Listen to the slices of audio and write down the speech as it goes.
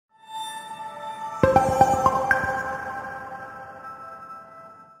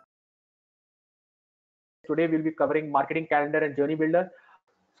today we'll be covering marketing calendar and journey builder.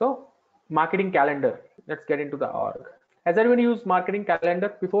 So marketing calendar, let's get into the org. Has anyone used marketing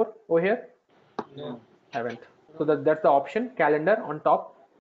calendar before over here? No. Haven't. So that's the option, calendar on top.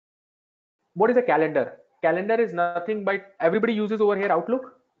 What is a calendar? Calendar is nothing but everybody uses over here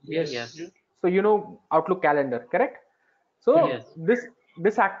Outlook. Yes. So you know Outlook calendar, correct? So Yes.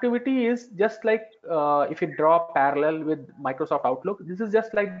 this activity is just like if you draw a parallel with Microsoft Outlook, this is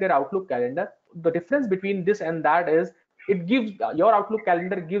just like their Outlook calendar. The difference between this and that is it gives your Outlook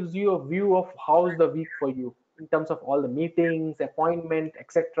calendar gives you a view of how's the week for you in terms of all the meetings, appointment,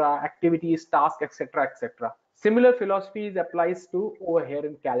 etc., activities, tasks, etc., etc. Similar philosophies applies to over here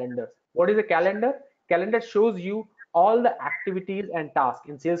in calendars. What is a calendar? Calendar shows you all the activities and tasks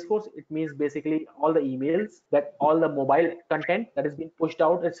in Salesforce. It means basically all the emails, that all the mobile content that has been pushed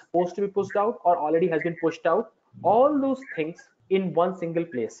out, it's supposed to be pushed out or already has been pushed out, all those things in one single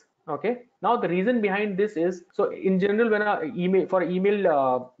place. Okay, now the reason behind this is, so in general when a email for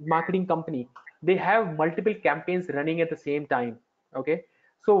email marketing company, they have multiple campaigns running at the same time. Okay,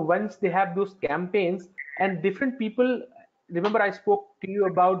 so once they have those campaigns and different people, remember I spoke to you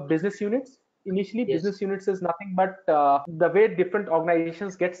about business units. Initially, Yes. business units is nothing but the way different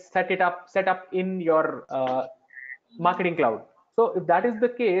organizations get set up in your marketing cloud. So if that is the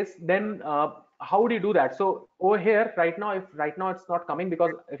case, then how do you do that? So over here right now, if right now it's not coming,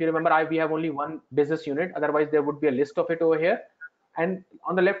 because if you remember, we have only one business unit, otherwise there would be a list of it over here. And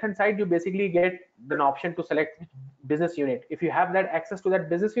on the left hand side, you basically get an option to select business unit. If you have that access to that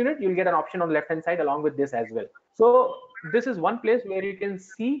business unit, you'll get an option on the left hand side along with this as well. So this is one place where you can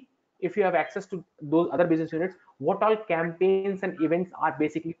see, if you have access to those other business units, what all campaigns and events are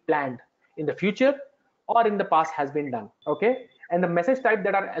basically planned in the future or in the past has been done. Okay, and the message type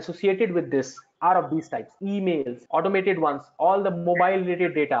that are associated with this are of these types: emails, automated ones, all the mobile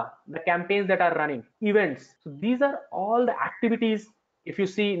related data, the campaigns that are running, events. So these are all the activities, if you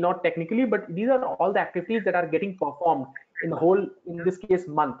see, not technically, but these are all the activities that are getting performed in the whole, in this case,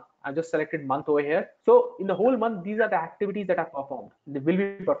 month. I just selected month over here. So in the whole month, these are the activities that are performed, they will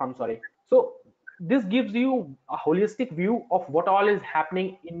be performed, sorry. So this gives you a holistic view of what all is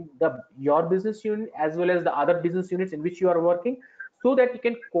happening in the your business unit as well as the other business units in which you are working, so that you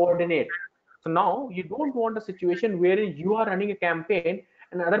can coordinate. So now you don't want a situation where you are running a campaign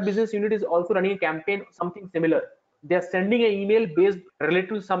and another business unit is also running a campaign, something similar. They are sending an email based related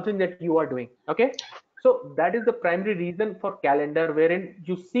to something that you are doing. Okay, so that is the primary reason for calendar, wherein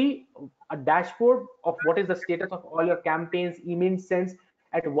you see a dashboard of what is the status of all your campaigns, email sends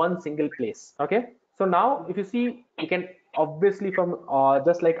at one single place. Okay, so now if you see, you can obviously from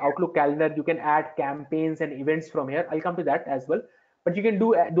just like Outlook calendar, you can add campaigns and events from here. I'll come to that as well, but you can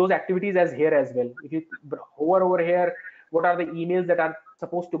do those activities as here as well. If you hover over here, what are the emails that are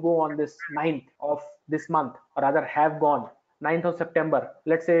supposed to go on this 9th of this month, or rather have gone 9th of September.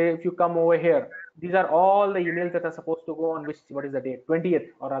 Let's say if you come over here, these are all the emails that are supposed to go on which, what is the date, 20th,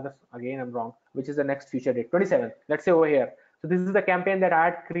 or rather again I'm wrong, which is the next future date, 27th, let's say over here. So this is the campaign that I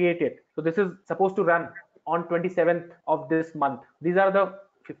had created. So this is supposed to run on 27th of this month. These are the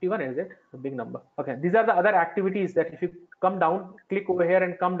 51, is it a big number? Okay, these are the other activities that if you come down, click over here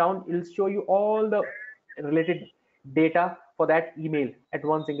and come down, it'll show you all the related data for that email at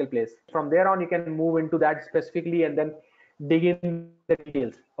one single place. From there on, you can move into that specifically and then dig in the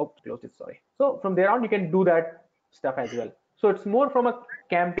details. Oh, close it, sorry. So from there on, you can do that stuff as well. So it's more from a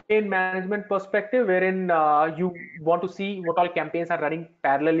campaign management perspective, wherein you want to see what all campaigns are running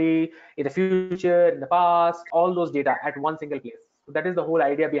parallelly in the future, in the past, all those data at one single place. So that is the whole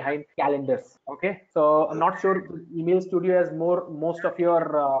idea behind calendars. Okay, so I'm not sure Email Studio has most of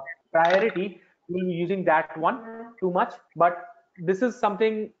your priority. You'll be using that one too much, but this is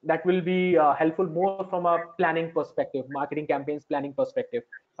something that will be helpful more from a planning perspective, marketing campaigns planning perspective.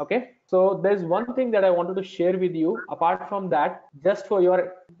 Okay, so there's one thing that I wanted to share with you. Apart from that, just for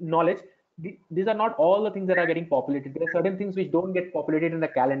your knowledge, these are not all the things that are getting populated. There are certain things which don't get populated in the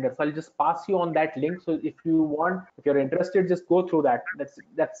calendar. So I'll just pass you on that link. So if you want, if you're interested, just go through that.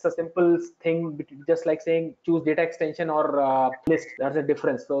 That's a simple thing, just like saying choose data extension or list. There's a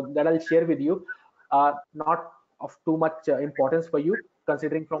difference. So that I'll share with you. Not of too much importance for you,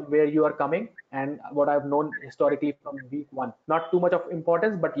 considering from where you are coming and what I've known historically from week one. Not too much of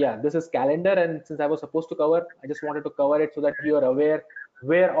importance, but yeah, this is calendar, and since I was supposed to cover, I just wanted to cover it so that you are aware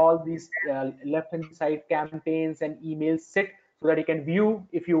where all these left hand side campaigns and emails sit, so that you can view.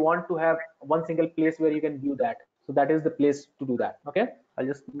 If you want to have one single place where you can view that, so that is the place to do that. Okay, I'll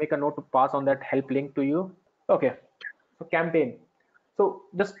just make a note to pass on that help link to you. Okay, so campaign. So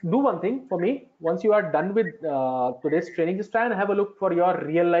just do one thing for me. Once you are done with today's training, just try and have a look for your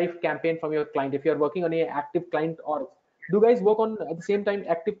real life campaign from your client. If you're working on a active client orgs, do you guys work on at the same time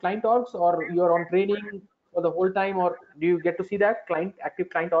active client orgs, or you're on training for the whole time, or do you get to see that active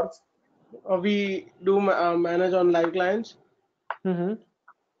client orgs? We do manage on live clients. Mm-hmm.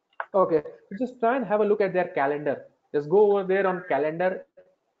 Okay, so just try and have a look at their calendar. Just go over there on calendar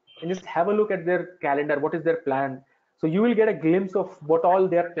and just have a look at their calendar. What is their plan? So you will get a glimpse of what all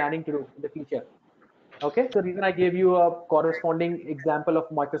they're planning to do in the future. Okay, so the reason I gave you a corresponding example of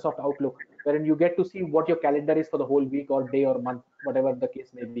Microsoft Outlook, wherein you get to see what your calendar is for the whole week or day or month, whatever the case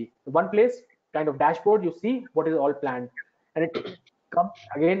may be. One place, kind of dashboard, you see what is all planned, and it comes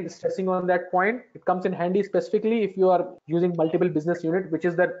again stressing on that point. It comes in handy specifically if you are using multiple business unit, which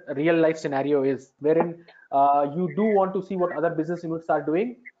is the real life scenario is, wherein you do want to see what other business units are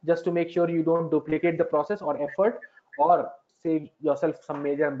doing, just to make sure you don't duplicate the process or effort, or save yourself some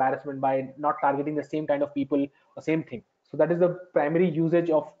major embarrassment by not targeting the same kind of people or same thing. So that is the primary usage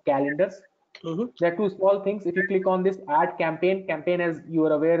of calendars. Mm-hmm. There are two small things. If you click on this add campaign, as you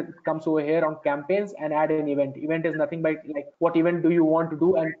are aware, it comes over here on campaigns, and add an event. Event is nothing but like what event do you want to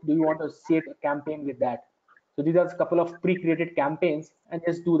do, and do you want to associate a campaign with that. So these are a couple of pre-created campaigns, and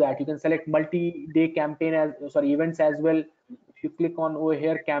just do that. You can select multi-day campaign as events as well. If you click on over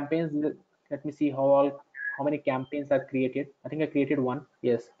here campaigns, let me see how many campaigns are created. I think I created one.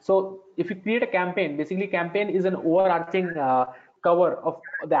 Yes. So if you create a campaign, basically campaign is an overarching cover of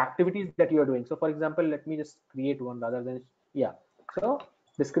the activities that you are doing. So for example, let me just create one rather than, yeah. So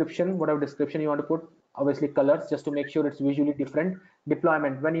description, whatever description you want to put, obviously colors, just to make sure it's visually different.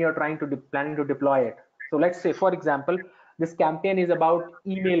 Deployment, when you're trying to planning to deploy it. So let's say, for example, this campaign is about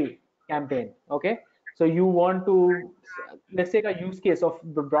email campaign. Okay. So you want to, let's take a use case of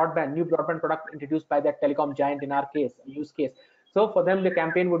the new broadband product introduced by that telecom giant in our case, use case. So for them, the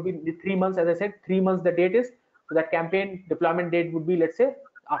campaign would be 3 months, as I said, 3 months the date is. So that campaign deployment date would be, let's say,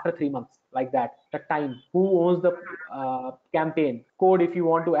 after 3 months, like that. The time, who owns the campaign, code if you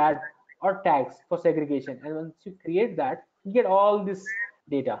want to add, or tags for segregation. And once you create that, you get all this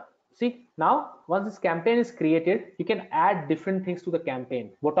data. See, now once this campaign is created, you can add different things to the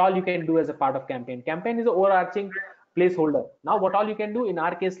campaign. What all you can do as a part of campaign. Campaign is an overarching placeholder. Now what all you can do in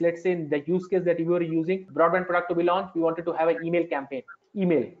our case, let's say in the use case that you were using, broadband product to be launched, we wanted to have an email campaign.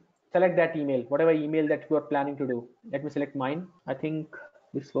 Email, select that email, whatever email that you are planning to do. Let me select mine. I think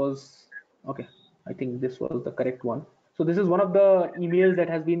this was, okay, I think this was the correct one. So this is one of the emails that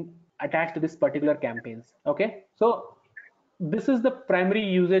has been attached to this particular campaigns. Okay, so this is the primary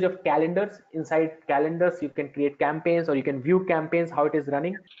usage of calendars. Inside calendars, you can create campaigns, or you can view campaigns, how it is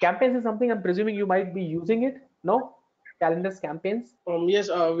running. Campaigns is something I'm presuming you might be using it. No, calendars, campaigns. Yes,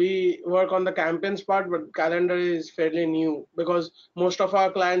 we work on the campaigns part, but calendar is fairly new because most of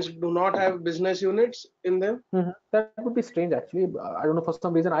our clients do not have business units in them. That would be strange, actually. I don't know, for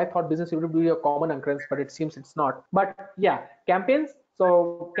some reason I thought business unit would be a common occurrence, but it seems it's not. But yeah, campaigns.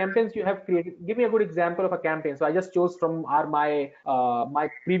 So campaigns you have created. Give me a good example of a campaign. So I just chose from my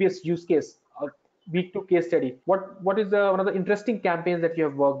previous use case, week two case study. What is the one of the interesting campaigns that you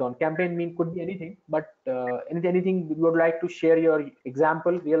have worked on? Campaign mean could be anything, but anything you would like to share your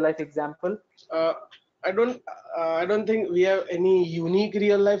example, real life example. Uh, I don't think we have any unique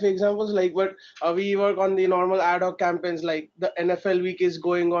real life examples like, but we work on the normal ad hoc campaigns like the NFL week is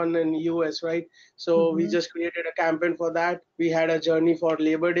going on in US, right? So we just created a campaign for that. We had a journey for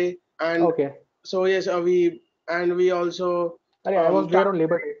Labor Day, and Okay. so yes, we also I was there on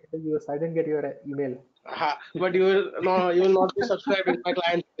Labor Day in the US. I didn't get your email. but you will not be subscribed in my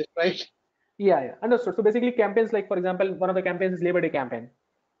client list, right? Yeah, understood. So basically, campaigns like, for example, one of the campaigns is Labor Day campaign,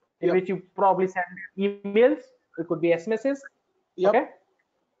 in Yep. which you probably send emails. It could be SMSs. Okay. Yep.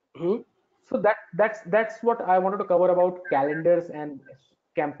 Hmm. So that's what I wanted to cover about calendars and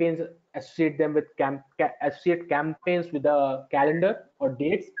campaigns. Associate them with associate campaigns with a calendar or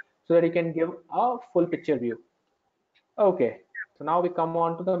dates, so that you can give a full picture view. Okay. So now we come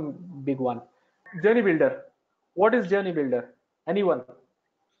on to the big one. Journey builder. What is journey builder? Anyone?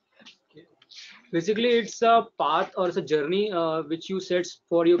 Basically, it's a path or it's a journey which you set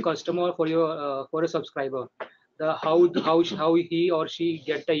for your customer, for a subscriber. The how he or she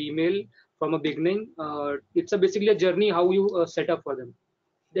get the email from a beginning. It's basically a journey how you set up for them.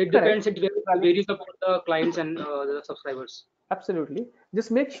 It depends. Correct. It varies upon the clients and the subscribers. Absolutely. Just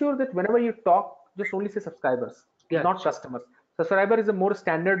make sure that whenever you talk, just only say subscribers, Yeah, not sure. customers. Subscriber is a more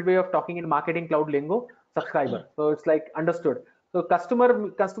standard way of talking in marketing cloud lingo. Subscriber. So it's like understood. So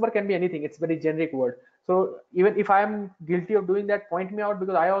customer can be anything. It's very generic word. So even if I am guilty of doing that, point me out,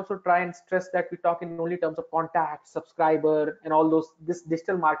 because I also try and stress that we talk in only terms of contact, subscriber, and all those, this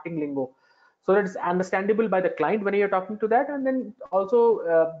digital marketing lingo, so that it's understandable by the client when you're talking to that, and then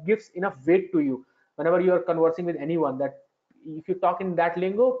also gives enough weight to you whenever you're conversing with anyone, that if you talk in that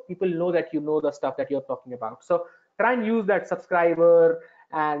lingo, people know that you know the stuff that you're talking about. So try and use that subscriber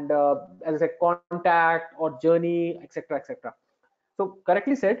and as I said, contact or journey, etc., etc. So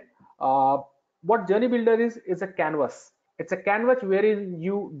correctly said. What journey builder is a canvas. It's a canvas wherein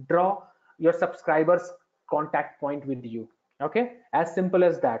you draw your subscribers contact point with you. Okay, as simple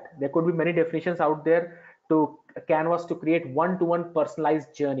as that. There could be many definitions out there to a canvas to create one-to-one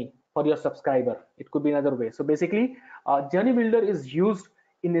personalized journey for your subscriber. It could be another way. So basically, journey builder is used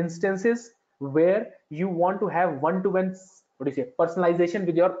in instances where you want to have one-to-one, what do you say, personalization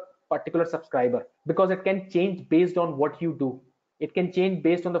with your particular subscriber, because it can change based on what you do. It can change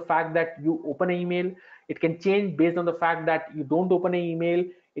based on the fact that you open an email. It can change based on the fact that you don't open an email.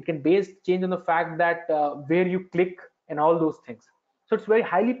 It can change on the fact that where you click and all those things. So it's very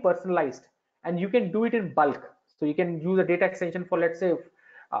highly personalized, and you can do it in bulk. So you can use a data extension for, let's say,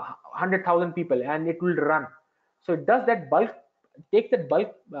 100,000 people, and it will run. So it does that bulk, take that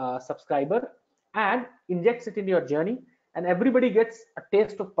bulk subscriber and injects it in your journey, and everybody gets a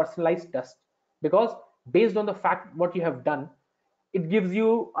taste of personalized dust, because based on the fact what you have done, it gives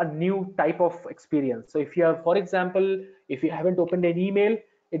you a new type of experience. So if you have, for example, if you haven't opened an email,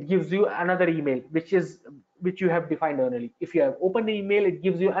 it gives you another email which you have defined earlier. If you have opened an email, it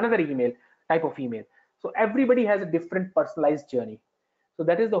gives you another email type of email. So everybody has a different personalized journey. So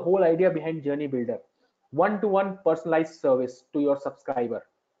that is the whole idea behind journey builder, one-to-one personalized service to your subscriber.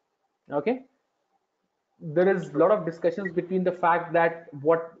 Okay, there is a lot of discussions between the fact that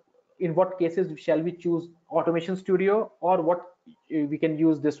in what cases shall we choose automation studio, or what we can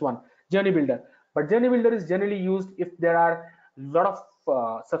use this one, journey builder. But journey builder is generally used if there are a lot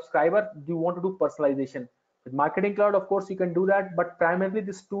of subscribers, you want to do personalization. With marketing cloud, of course you can do that, but primarily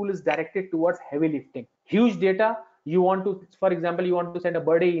this tool is directed towards heavy lifting, huge data. You want to, for example, you want to send a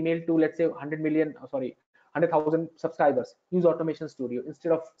birthday email to, let's say, 100 million, sorry, 100,000 subscribers. Use automation studio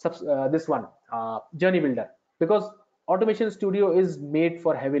instead of this one, journey builder, because automation studio is made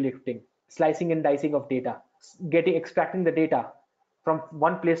for heavy lifting, slicing and dicing of data, extracting the data from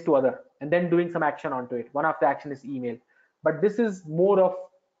one place to other, and then doing some action onto it. One of the action is email, but this is more of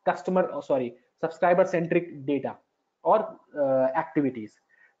subscriber centric data or activities.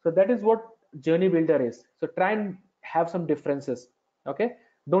 So that is what journey builder is. So try and have some differences. Okay,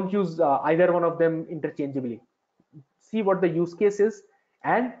 don't use either one of them interchangeably. See what the use case is,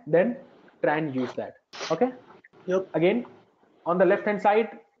 and then try and use that. Okay. Yep. Again, on the left hand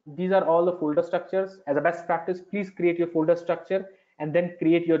side, these are all the folder structures. As a best practice, please create your folder structure and then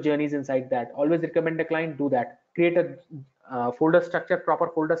create your journeys inside that. Always recommend a client do that. Create a folder structure, proper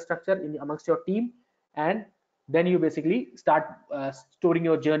folder structure amongst your team, and then you basically start storing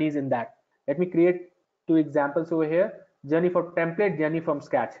your journeys in that. Let me create two examples over here. Journey for template, journey from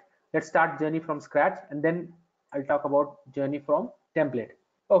scratch. Let's start journey from scratch, and then I'll talk about journey from template.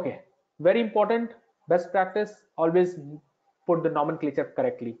 Okay, very important best practice, always put the nomenclature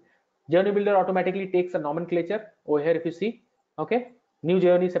correctly. Journey builder automatically takes a nomenclature over here if you see. Okay, new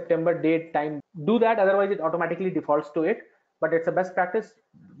journey, September, date, time. Do that, otherwise it automatically defaults to it, but it's a best practice.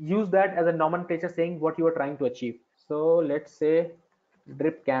 Use that as a nomenclature saying what you are trying to achieve. So let's say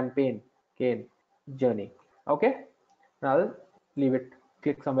drip campaign journey. Okay, now I'll leave it,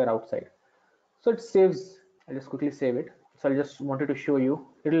 click somewhere outside. So it saves. I'll just quickly save it. So I just wanted to show you.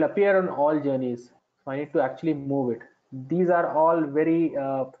 It will appear on all journeys. So I need to actually move it. These are all very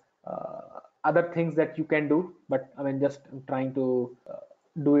other things that you can do, but I mean, just trying to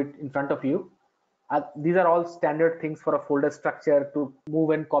do it in front of you. These are all standard things for a folder structure to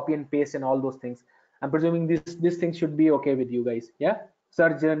move and copy and paste and all those things. I'm presuming this thing should be okay with you guys. Yeah.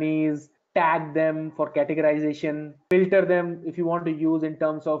 Search journeys, tag them for categorization, filter them if you want to use in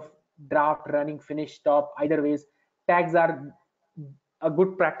terms of draft, running, finish, stop. Either ways, tags are a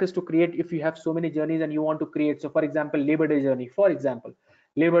good practice to create if you have so many journeys and you want to create. So for example, Labor Day journey, for example,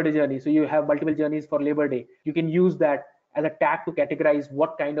 Labor Day journey. So you have multiple journeys for Labor Day. You can use that as a tag to categorize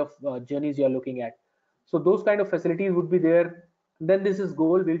what kind of journeys you're looking at. So those kind of facilities would be there. Then this is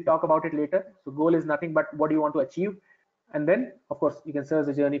goal. We'll talk about it later. So goal is nothing but what do you want to achieve. And then of course you can search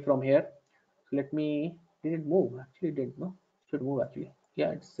the journey from here. So let me, did it move? Actually it didn't, no? It should move actually. Yeah,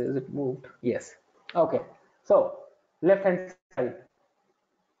 it says it moved. Yes. Okay. So left hand side.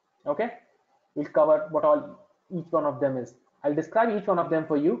 Okay. We'll cover what all each one of them is. I'll describe each one of them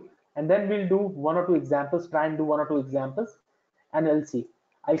for you, and then we'll do one or two examples, try and do one or two examples, and we'll see.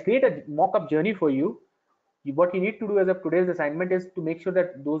 I'll create a mock-up journey for you What you need to do as of today's assignment is to make sure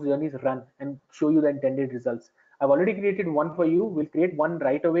that those journeys run and show you the intended results. I've already created one for you. We'll create one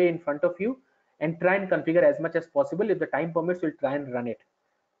right away in front of you and try and configure as much as possible. If the time permits, we'll try and run it.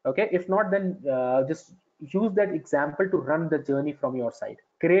 Okay, if not, then just use that example to run the journey from your side.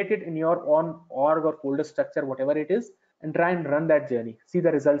 Create it in your own org or folder structure, whatever it is, and try and run that journey. See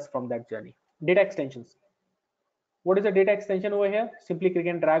the results from that journey. Data extensions. What is a data extension over here? Simply click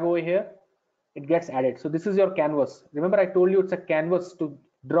and drag over here. It gets added. So this is your canvas. Remember, I told you it's a canvas to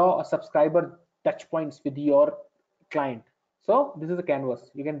draw a subscriber touch points with your client. So this is a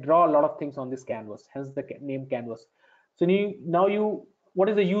canvas. You can draw a lot of things on this canvas, hence the name canvas. So what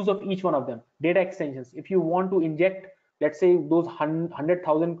is the use of each one of them? Data extensions. If you want to inject, let's say, those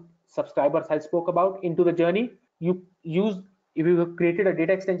 100,000 subscribers I spoke about into the journey, if you have created a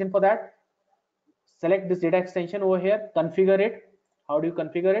data extension for that, select this data extension over here, configure it. How do you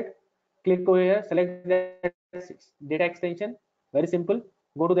configure it? Click over here, select that data extension. Very simple.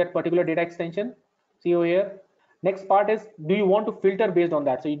 Go to that particular data extension. See over here. Next part is, do you want to filter based on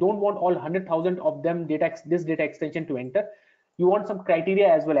that? So you don't want all 100,000 of them this data extension to enter. You want some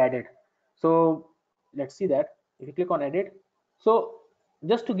criteria as well added. So let's see that. If you click on edit, so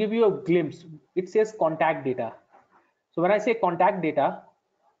just to give you a glimpse, it says contact data. So when I say contact data,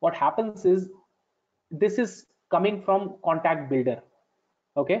 what happens is this is coming from contact builder.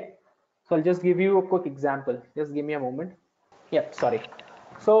 Okay, so I'll just give you a quick example. Just give me a moment. Yeah, sorry.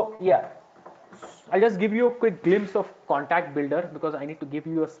 So yeah, I'll just give you a quick glimpse of contact builder because I need to give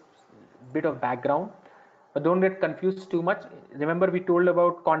you a bit of background, but don't get confused too much. Remember, we told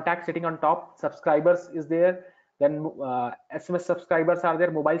about contact sitting on top, subscribers is there, then SMS subscribers are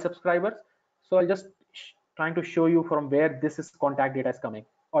there, mobile subscribers. So I'll just trying to show you from where this is contact data is coming.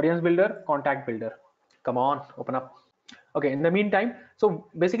 Audience builder, contact builder. Come on, open up. Okay, in the meantime, so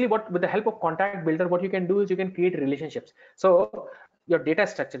basically what with the help of contact builder, what you can do is you can create relationships. So your data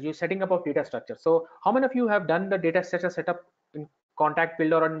structure, you're setting up of data structure. So how many of you have done the data structure setup in contact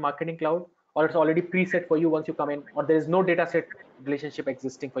builder or in marketing cloud, or it's already preset for you once you come in, or there is no data set relationship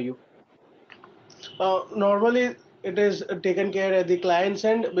existing for you? Normally, it is taken care at the client's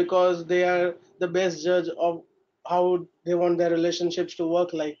end because they are the best judge of how they want their relationships to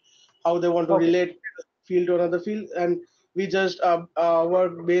work, like how they want to Okay. relate field to another field, and we just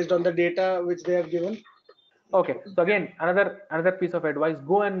work based on the data which they have given. Okay, so again, another piece of advice,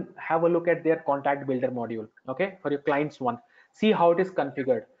 go and have a look at their contact builder module, okay, for your clients one. See how it is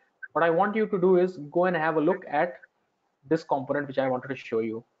configured. What I want you to do is go and have a look at this component which I wanted to show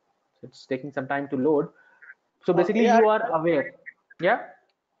you. So it's taking some time to load. So basically Yeah, you are aware. Yeah.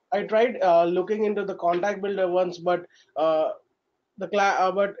 I tried looking into the contact builder once, but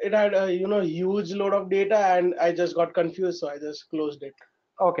but it had a huge load of data, and I just got confused, so I just closed it.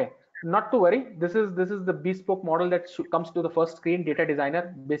 Okay, not to worry. This is the bespoke model that comes to the first screen, data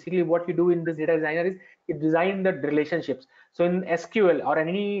designer. Basically, what you do in this data designer is you design the relationships. So in SQL or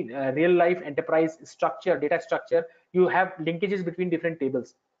any real life enterprise structure, data structure, you have linkages between different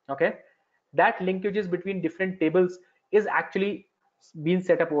tables. Okay, that linkages between different tables is actually being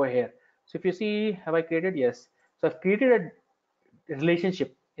set up over here. So if you see, have I created? Yes. So I've created a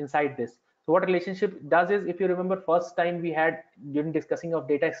relationship inside this. So what relationship does is, if you remember first time we had during discussing of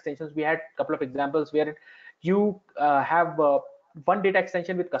data extensions, we had a couple of examples where you have one data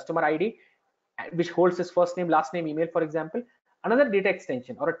extension with customer ID which holds his first name, last name, email, for example. Another data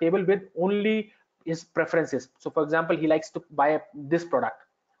extension or a table with only his preferences. So for example, he likes to buy this product,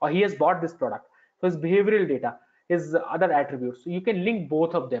 or he has bought this product. So his behavioral data, his other attributes. So you can link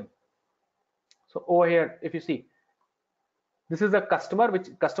both of them. So over here, if you see, this is the customer, which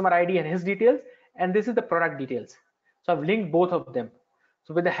customer ID and his details, and this is the product details. So I've linked both of them.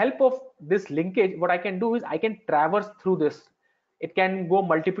 So with the help of this linkage, what I can do is I can traverse through this. It can go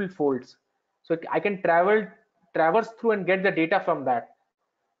multiple folds. So I can traverse through and get the data from that.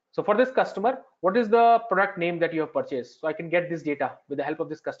 So for this customer, what is the product name that you have purchased? So I can get this data with the help of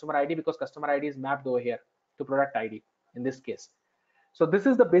this customer ID, because customer ID is mapped over here to product ID in this case. So this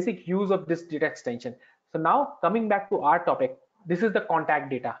is the basic use of this data extension. So now coming back to our topic, this is the contact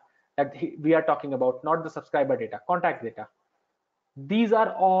data that we are talking about, not the subscriber data, contact data. These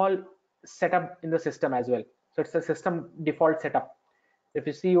are all set up in the system as well. So it's a system default setup. If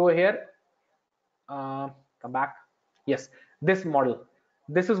you see over here, come back. Yes, this model.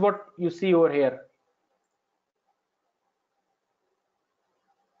 This is what you see over here.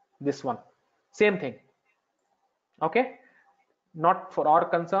 This one, same thing. Okay, not for our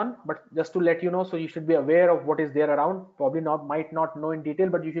concern, but just to let you know, so you should be aware of what is there around. Probably might not know in detail,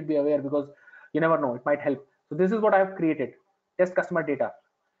 but you should be aware because you never know, it might help. So this is what I have created, test customer data.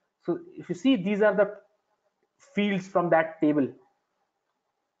 So if you see, these are the fields from that table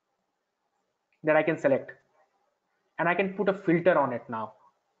that I can select, and I can put a filter on it. Now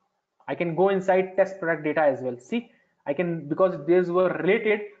I can go inside test product data as well. See, I can, because these were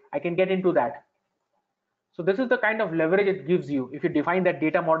related, I can get into that. So this is the kind of leverage it gives you if you define that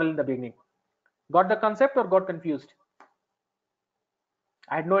data model in the beginning. Got the concept or got confused?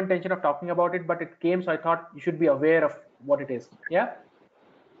 I had no intention of talking about it, but it came, so I thought you should be aware of what it is. Yeah.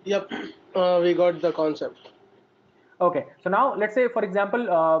 Yep, we got the concept. Okay. So now let's say, for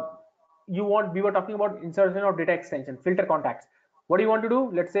example, we were talking about insertion of data extension, filter contacts. What do you want to do?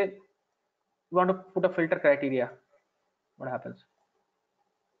 Let's say you want to put a filter criteria. What happens?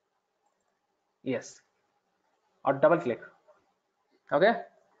 Yes. Or double click. Okay.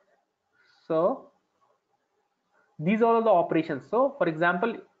 So these are all the operations. So for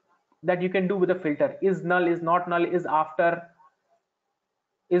example, that you can do with a filter: is null, is not null, is after,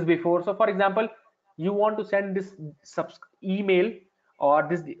 is before. So for example, you want to send this email, or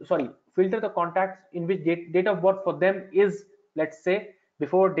this, sorry, filter the contacts in which date of birth for them is, let's say,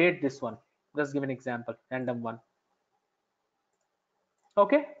 before date this one. Just give an example, random one.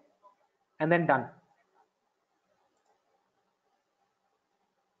 Okay, and then done.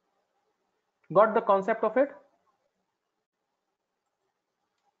 Got the concept of it?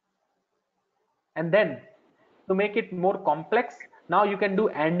 And then to make it more complex, now you can do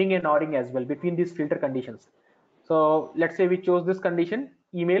ANDing and ORing as well between these filter conditions. So let's say we chose this condition,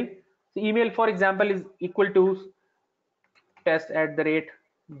 email. So email, for example, is equal to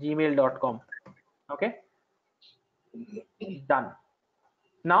test@gmail.com. Okay, done.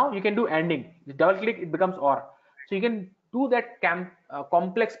 Now you can do ANDing. You double click, it becomes OR. So you can do that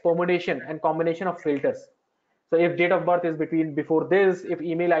complex permutation and combination of filters. So if date of birth is between before this, if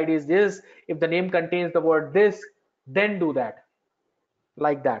email ID is this, if the name contains the word this, then do that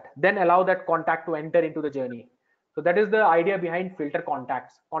like that. Then allow that contact to enter into the journey. So that is the idea behind filter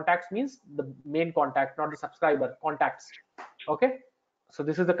contacts. Contacts means the main contact, not the subscriber. Contacts. Okay. So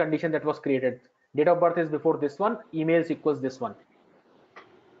this is the condition that was created. Date of birth is before this one, emails equals this one.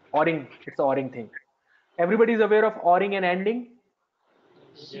 ORing, it's the ORing thing. Everybody is aware of ORing and ANDing?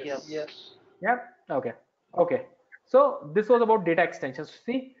 Yes. Yes. Yeah. Okay. Okay. So this was about data extensions.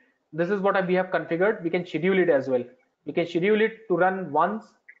 See, this is what we have configured. We can schedule it as well. We can schedule it to run once,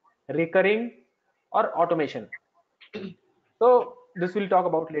 recurring, or automation. So this we'll talk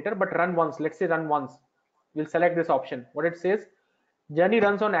about later, but run once. Let's say run once. We'll select this option. What it says, journey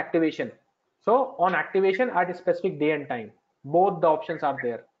runs on activation. So on activation at a specific day and time. Both the options are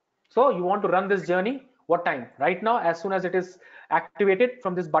there. So you want to run this journey, what time? Right now, as soon as it is activated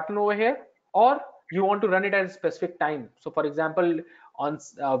from this button over here, or you want to run it at a specific time. So for example, on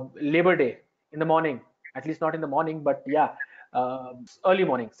Labor Day in the morning, at least not in the morning, but yeah, early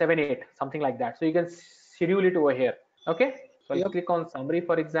morning, 7, 8, something like that. So you can schedule it over here. Okay. So I'll click on summary,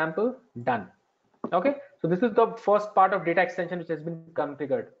 for example, done. Okay. So this is the first part of data extension which has been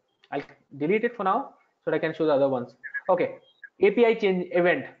configured. I'll delete it for now so that I can show the other ones. Okay. API change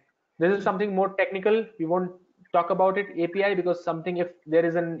event. This is something more technical. We won't talk about it. API, because something, if there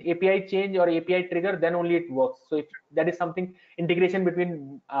is an API change or API trigger, then only it works. So if that is something integration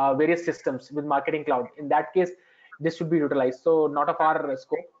between various systems with Marketing Cloud, in that case, this should be utilized. So not of our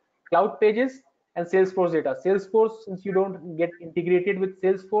scope. Cloud pages and Salesforce data. Salesforce, since you don't get integrated with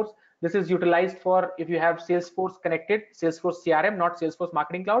Salesforce, this is utilized for if you have Salesforce connected, Salesforce CRM, not Salesforce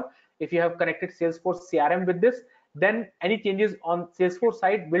Marketing Cloud. If you have connected Salesforce CRM with this, then any changes on Salesforce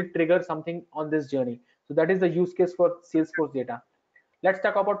side will trigger something on this journey. So that is the use case for Salesforce data. Let's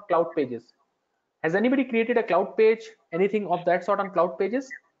talk about cloud pages. Has anybody created a cloud page, anything of that sort on cloud pages?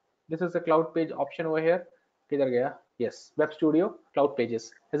 This is the cloud page option over here. Kidhar gaya? Yes, Web Studio, cloud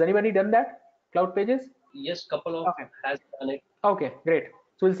pages. Has anybody done that? Cloud pages? Yes, couple of has done it. Okay, great.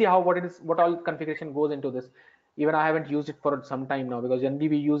 So we'll see how what all configuration goes into this. Even I haven't used it for some time now, because generally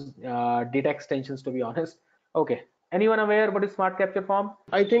we use data extensions, to be honest. Okay. Anyone aware what is Smart Capture Form?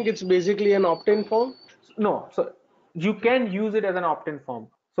 I think it's basically an opt-in form. No. So you can use it as an opt-in form.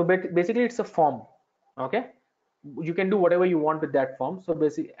 So basically it's a form. Okay. You can do whatever you want with that form. So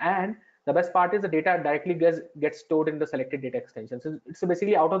basically, and the best part is the data directly gets stored in the selected data extension. So it's a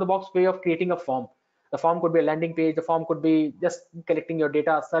basically out of the box way of creating a form. The form could be a landing page, the form could be just collecting your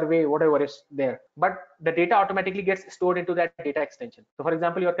data, survey, whatever is there. But the data automatically gets stored into that data extension. So for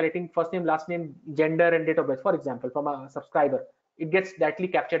example, you're collecting first name, last name, gender, and date of birth, for example, from a subscriber. It gets directly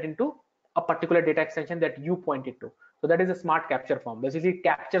captured into a particular data extension that you pointed to. So that is a smart capture form. Basically, it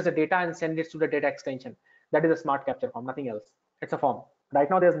captures the data and sends it to the data extension. That is a smart capture form, nothing else. It's a form. Right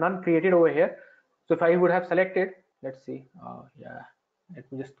now, there's none created over here. So if I would have selected, let's see, yeah,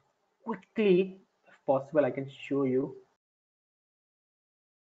 let me just quickly, if possible, I can show you.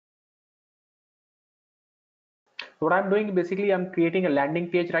 So what I'm doing, basically, I'm creating a landing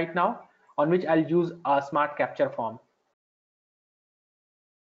page right now on which I'll use a smart capture form.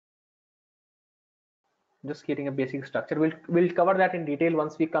 Just creating a basic structure. We'll cover that in detail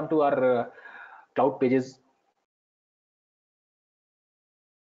once we come to our cloud pages.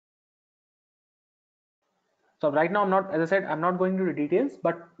 So right now, I'm not, as I said, I'm not going into details,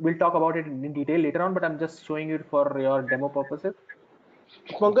 but we'll talk about it in detail later on. But I'm just showing it for your demo purposes.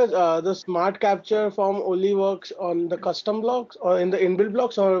 Pankaj, the smart capture form only works on the custom blocks or in the inbuilt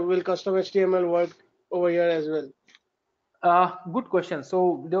blocks, or will custom HTML work over here as well? Good question.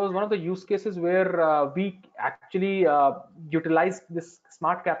 So there was one of the use cases where we actually utilized this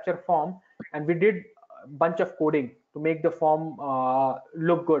smart capture form, and we did a bunch of coding to make the form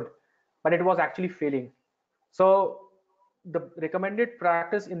look good, but it was actually failing. So the recommended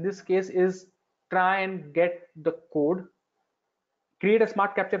practice in this case is try and get the code, create a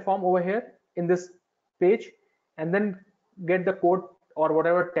smart capture form over here in this page, and then get the code or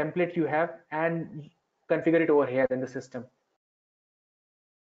whatever template you have and configure it over here in the system.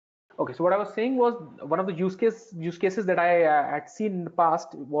 Okay, so what I was saying was one of the use cases that I had seen in the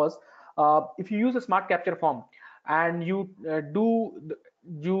past was if you use a smart capture form and you do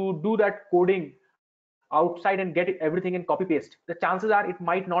that coding outside and get everything in copy paste, the chances are it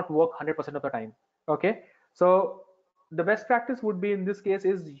might not work 100% of the time. Okay, so the best practice would be in this case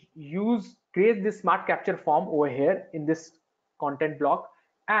is create this smart capture form over here in this content block,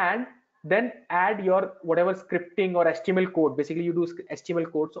 and then add your whatever scripting or HTML code. Basically, you do HTML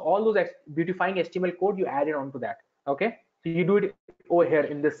code. So all those beautifying HTML code, you add it onto that. Okay, so you do it over here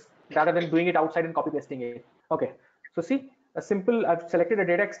in this rather than doing it outside and copy pasting it. Okay, so see a simple. I've selected a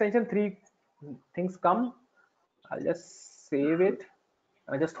data extension. 3 things come. I'll just save it.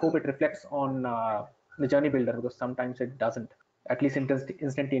 I just hope it reflects on the journey builder, because sometimes it doesn't, at least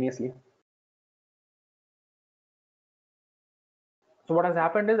instantaneously. So what has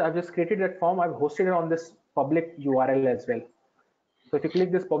happened is I've just created that form. I've hosted it on this public URL as well. So if you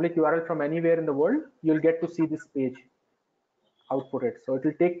click this public URL from anywhere in the world, you'll get to see this page output it. So it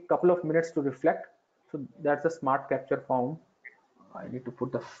will take a couple of minutes to reflect. So that's a smart capture form. I need to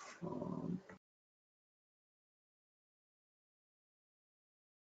put the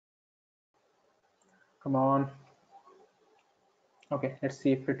come on. Okay, let's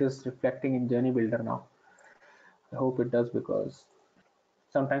see if it is reflecting in journey builder now. I hope it does, because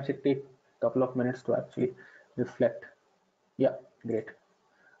sometimes it takes a couple of minutes to actually reflect. Yeah, great.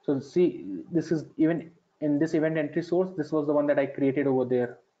 So see, this is even in this event entry source, this was the one that I created over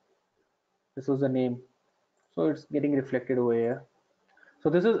there. This was the name. So it's getting reflected over here. So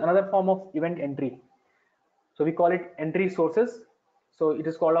this is another form of event entry. So we call it entry sources. So it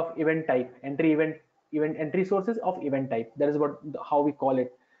is called of event type, event entry sources of event type. That is how we call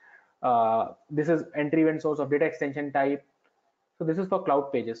it. This is entry event source of data extension type. So this is for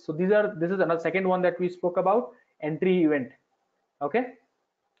cloud pages. So this is another second one that we spoke about, entry event. Okay,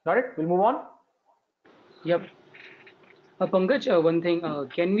 got it. We'll move on. Yep. Pankaj, one thing,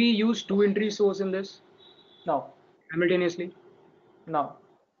 can we use two entry source in this Now, simultaneously? now,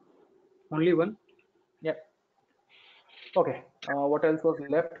 Only one? yep. Okay. What else was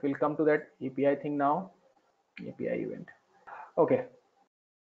left? We'll come to that API thing now. API event. Okay.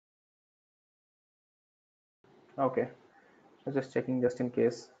 Okay. I was just checking just in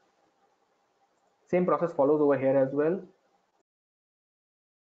case. Same process follows over here as well.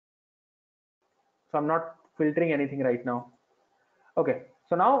 So I'm not filtering anything right now. Okay.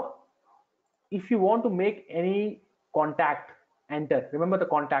 So now, if you want to make any contact enter, remember the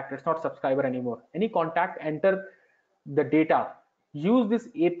contact, it's not subscriber anymore. Any contact enter the data, use this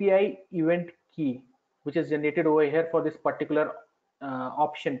API event key, which is generated over here for this particular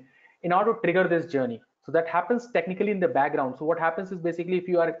option in order to trigger this journey. So that happens technically in the background. So what happens is basically, if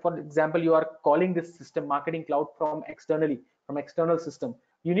you are, for example, you are calling this system marketing cloud from external system,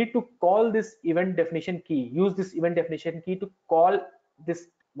 you need to call this event definition key, use this event definition key to call this,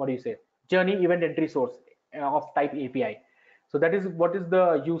 what do you say, journey event entry source of type API. So that is what is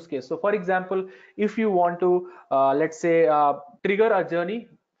the use case. So for example, if you want to let's say trigger a journey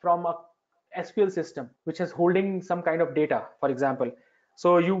from a SQL system which is holding some kind of data, for example,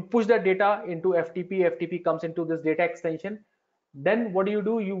 so you push that data into FTP comes into this data extension. Then what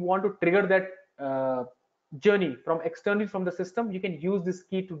do? You want to trigger that journey from externally from the system. You can use this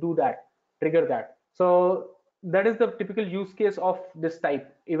key to do that, trigger that. So that is the typical use case of this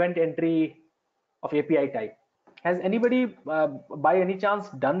type, event entry of API type. Has anybody by any chance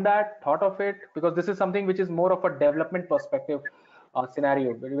done that, thought of it? Because this is something which is more of a development perspective.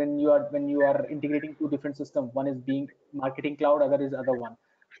 scenario when you are integrating two different systems. One is being marketing cloud, other is other one,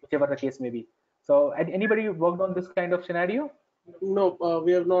 whichever the case may be. So anybody worked on this kind of scenario? No,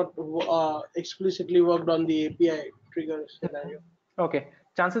 we have not explicitly worked on the API trigger scenario. Okay,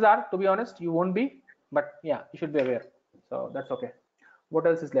 chances are, to be honest, you won't be, but yeah, you should be aware. So that's okay. What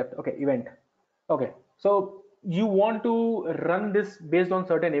else is left? Okay, event. Okay, so you want to run this based on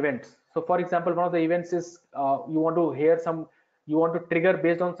certain events. So for example, one of the events is you want to hear some, you want to trigger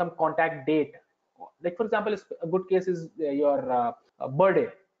based on some contact date. Like for example, a good case is your birthday,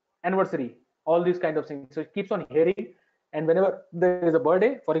 anniversary, all these kind of things. So it keeps on hearing, and whenever there is a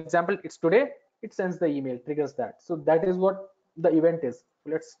birthday, for example, it's today, it sends the email, triggers that. So that is what the event is.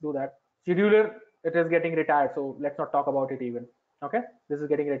 So let's do that. Scheduler, it is getting retired, so let's not talk about it even. Okay, this is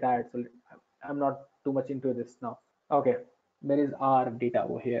getting retired, so I'm not too much into this now. Okay, there is our data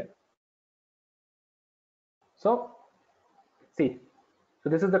over here. So see, so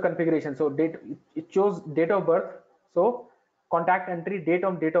this is the configuration. So date, it shows date of birth. So contact entry, date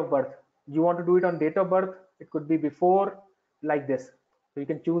of birth. You want to do it on date of birth, it could be before, like this. So you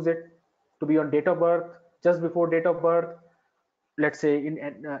can choose it to be on date of birth, just before date of birth. Let's say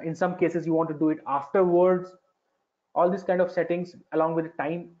in some cases you want to do it afterwards. All these kind of settings along with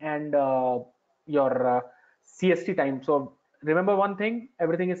time and your CST time. So remember one thing,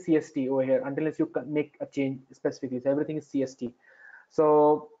 everything is CST over here unless you can make a change specifically. So everything is CST.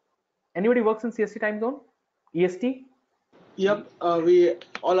 So anybody works in CST time zone? EST? Yep, we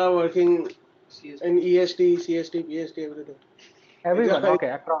all are working in EST, CST, PST, everything. Everyone,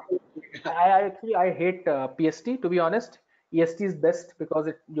 okay, across. I actually I hate PST, to be honest. EST is best because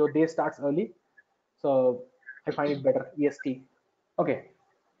your day starts early, so I find it better. EST. Okay,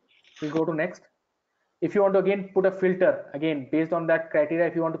 we'll go to next. If you want to again put a filter again based on that criteria,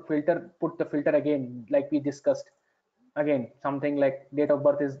 if you want to filter, put the filter again like we discussed. Again, something like date of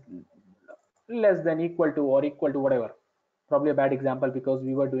birth is less than equal to or equal to whatever. Probably a bad example because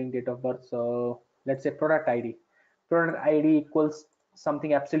we were doing date of birth. So let's say product ID. Product ID equals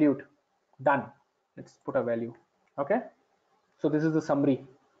something absolute. Done. Let's put a value. Okay. So this is the summary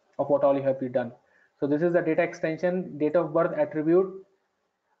of what all you have done. So this is the data extension, date of birth attribute.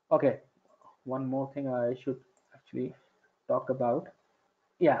 Okay. One more thing I should actually talk about.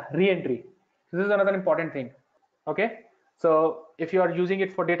 Yeah, re-entry. This is another important thing. Okay. So if you are using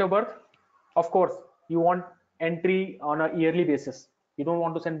it for date of birth, of course, you want entry on a yearly basis. You don't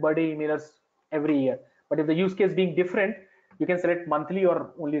want to send birthday emailers every year. But if the use case being different, you can select monthly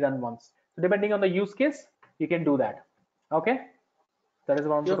or only run once. So depending on the use case, you can do that. Okay. That is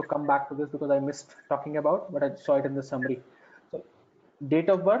why I wanted to come back to this because I missed talking about, but I saw it in the summary. So date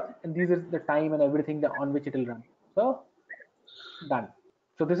of birth, and these is the time and everything on which it will run. So done.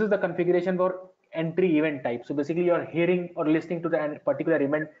 So this is the configuration for entry event type. So basically you're hearing or listening to the particular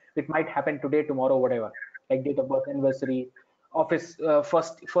event which might happen today, tomorrow, whatever, like date of birth, anniversary, office,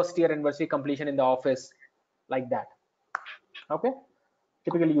 first year anniversary completion in the office, like that. Okay,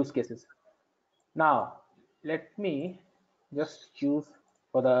 typical use cases. Now let me just choose,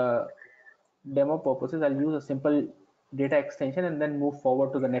 for the demo purposes, I'll use a simple data extension and then move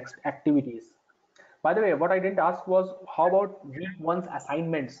forward to the next activities. By the way, what I didn't ask was how about week one's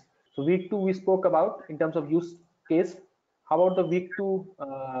assignments? So week two we spoke about in terms of use case. How about the week two,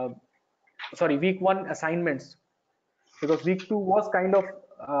 week one assignments? Because week two was kind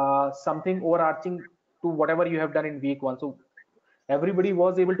of something overarching to whatever you have done in week one. So everybody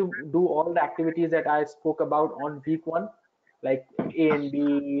was able to do all the activities that I spoke about on week one, like A and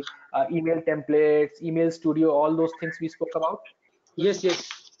B, email templates, email studio, all those things we spoke about. Yes, yes.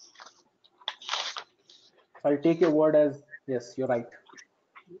 So I'll take your word as yes, you're right.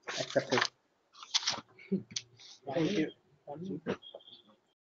 Accepted. Thank you.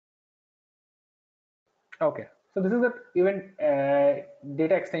 Okay, so this is the event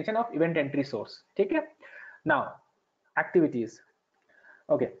data extension of event entry source. Take it. Now, activities.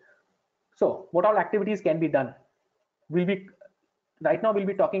 Okay, so what all activities can be done? We'll be right now we'll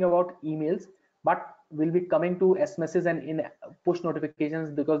be talking about emails, but we'll be coming to SMSs and in push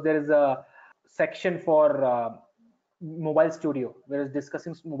notifications because there is a section for mobile studio, whereas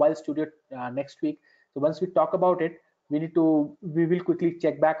discussing mobile studio next week. So once we talk about it, we will quickly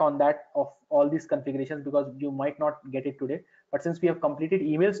check back on that of all these configurations because you might not get it today. But since we have completed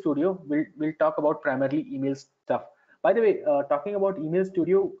email studio, we'll talk about primarily email stuff. By the way, talking about email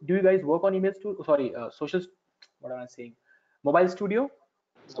studio, do you guys work on email studio? Sorry, social, what am I saying? Mobile studio?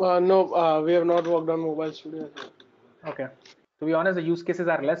 No, we have not worked on mobile studio. Okay. To be honest, the use cases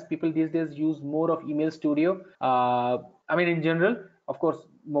are less. People these days use more of email studio. I mean, in general, of course,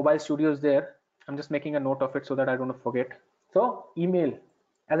 mobile studio is there. I'm just making a note of it so that I don't forget. So email,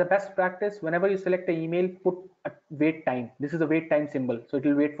 as a best practice, whenever you select an email, put a wait time. This is a wait time symbol, so it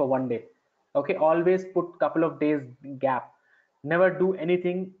will wait for 1 day. Okay, always put couple of days gap. Never do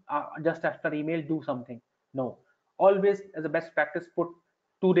anything just after email, do something. No, always as a best practice, put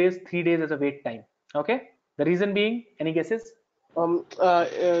 2 days, 3 days as a wait time. Okay, the reason being, any guesses?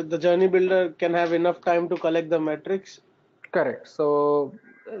 The journey builder can have enough time to collect the metrics. Correct. So,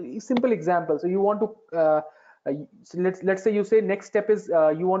 simple example. So you want to so let's say you say next step is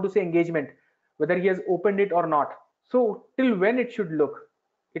you want to say engagement, whether he has opened it or not. So till when it should look?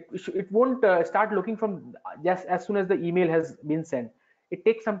 It won't start looking from just as soon as the email has been sent. It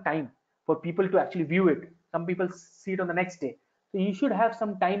takes some time for people to actually view it. Some people see it on the next day. So you should have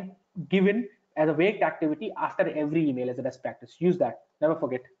some time given as a wait activity after every email as a best practice. Use that. Never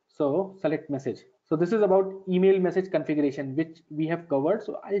forget. So select message. So this is about email message configuration, which we have covered.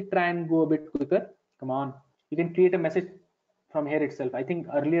 So I'll try and go a bit quicker. Come on. You can create a message from here itself. I think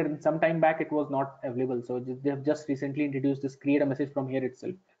earlier, some time back, it was not available. So they have just recently introduced this create a message from here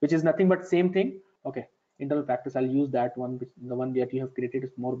itself, which is nothing but same thing. Okay. Internal practice. I'll use that one. The one that you have created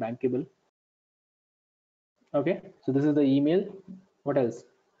is more bankable. Okay, so this is the email. What else?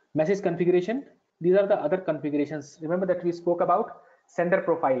 Message configuration. These are the other configurations. Remember that we spoke about sender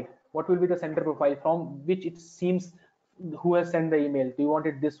profile. What will be the sender profile from which it seems who has sent the email? Do you want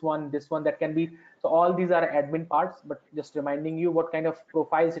it this one, that can be? So all these are admin parts, but just reminding you what kind of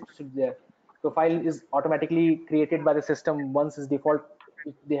profiles it should be there. Profile is automatically created by the system once is default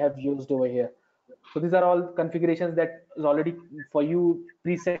they have used over here. So these are all configurations that is already for you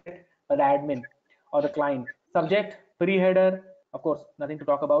preset by the admin or the client. Subject, pre-header, of course, nothing to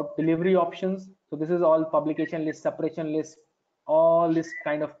talk about. Delivery options. So this is all publication list, separation list, all this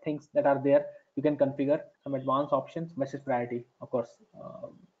kind of things that are there. You can configure some advanced options. Message priority, of course.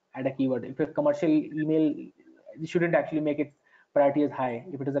 Add a keyword. If it's commercial email, you shouldn't actually make it priority as high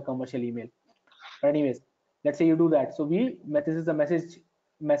if it is a commercial email. But anyways, let's say you do that. So this is a message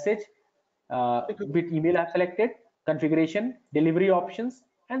with email I've selected, configuration, delivery options,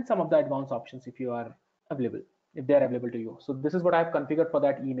 and some of the advanced options if you are available, if they are available to you. So this is what I've configured for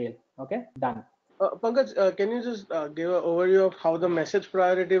that email. Okay, done. Pankaj, can you just give an overview of how the message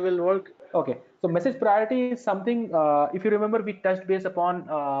priority will work? Okay, so message priority is something, if you remember, we touched base upon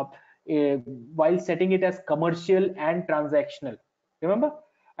a, while setting it as commercial and transactional. Remember?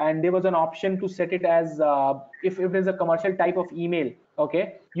 And there was an option to set it as if it is a commercial type of email,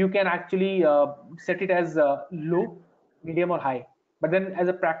 okay, you can actually set it as low, medium, or high. But then as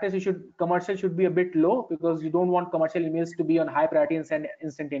a practice, commercial should be a bit low because you don't want commercial emails to be on high priority and send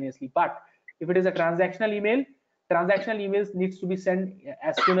instantaneously. But if it is a transactional emails needs to be sent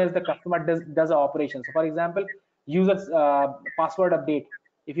as soon as the customer does a operation. So for example, user's password update.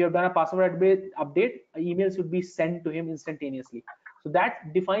 If you have done a password update, an email should be sent to him instantaneously. So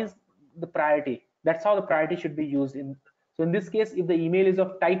that defines the priority. That's how the priority should be used in. So in this case, if the email is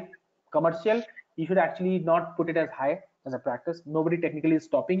of type commercial, you should actually not put it as high as a practice. Nobody technically is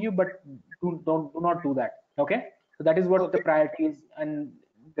stopping you, but do not do that. Okay, so that is what the priority is and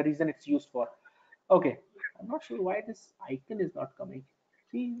the reason it's used for. Okay, I'm not sure why this icon is not coming.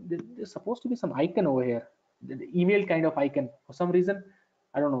 See, there's supposed to be some icon over here, the email kind of icon. For some reason,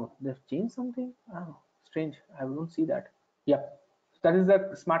 I don't know, they've changed something. Oh, strange. I don't see that. Yep. So that is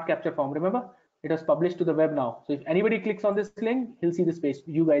the smart capture form. Remember, it was published to the web now. So if anybody clicks on this link, he'll see this page,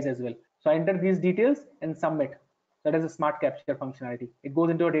 you guys as well. So I enter these details and submit. That is a smart capture functionality. It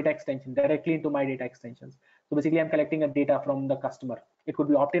goes into a data extension, directly into my data extensions. So basically, I'm collecting a data from the customer. It could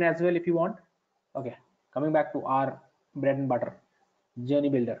be opt-in as well if you want. Okay, coming back to our bread and butter, journey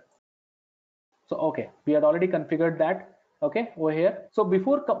builder. So okay, we had already configured that. Okay, over here. So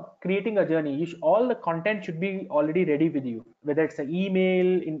before creating a journey, all the content should be already ready with you, whether it's an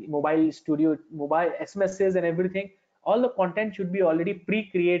email, in mobile studio, mobile SMSs and everything. All the content should be already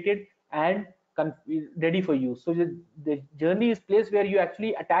pre-created and ready for you. So the journey is place where you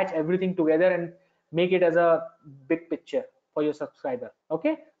actually attach everything together and make it as a big picture for your subscriber.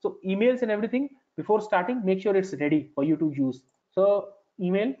 Okay, so emails and everything before starting, make sure it's ready for you to use. So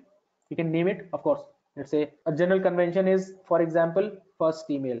email, you can name it, of course. Let's say a general convention is, for example, first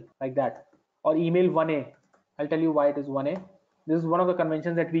email, like that, or email 1A. I'll tell you why it is 1A. This is one of the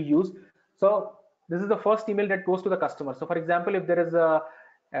conventions that we use. So this is the first email that goes to the customer. So for example, if there is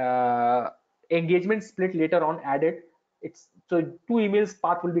a engagement split later on added, it's so two emails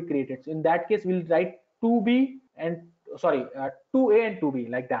path will be created. So in that case, we'll write 2B and 2A and 2B,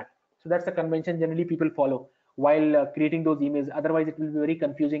 like that. So that's the convention generally people follow while creating those emails. Otherwise, it will be very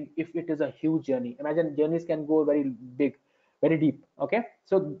confusing if it is a huge journey. Imagine journeys can go very big, very deep. Okay,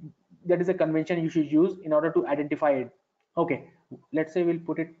 so that is a convention you should use in order to identify it. Okay, let's say we'll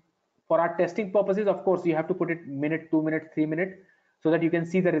put it for our testing purposes. Of course, you have to put it minute, 2 minutes, 3 minutes, so that you can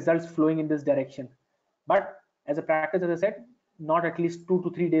see the results flowing in this direction. But as a practice, as I said, not at least 2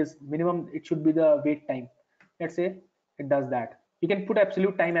 to 3 days minimum. It should be the wait time. Let's say it does that. You can put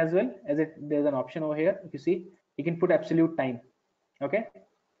absolute time as well, as it there's an option over here. If you see, you can put absolute time. Okay,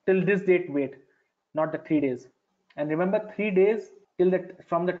 till this date wait, not the 3 days. And remember, 3 days till that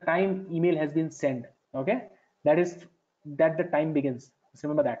from the time email has been sent. Okay, that is that the time begins. Just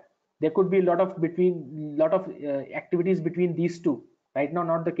remember that there could be a lot of activities between these two. Right now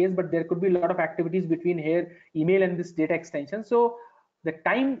not the case, but there could be a lot of activities between here email and this data extension. So the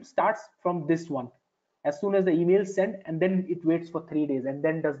time starts from this one as soon as the email is sent, and then it waits for 3 days and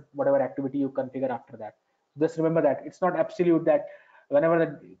then does whatever activity you configure after that. Just remember that it's not absolute that whenever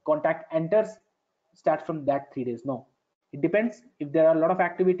the contact enters starts from that 3 days. No, it depends. If there are a lot of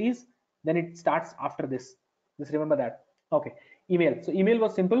activities, then it starts after this. Just remember that. Okay, email. So email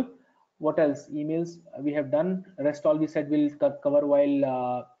was simple. What else? Emails we have done. Rest all we said we'll cover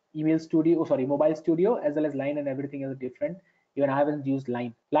while email studio, oh, sorry, mobile studio, as well as line, and everything is different. Even I haven't used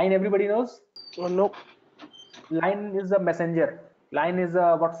line. Line everybody knows. Oh, no. Line is a messenger. Line is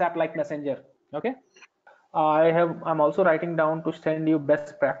a WhatsApp like messenger. Okay. I'm also writing down to send you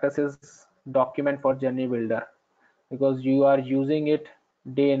best practices document for Journey Builder, because you are using it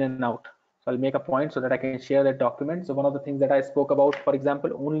day in and out. So I'll make a point so that I can share that document. So one of the things that I spoke about, for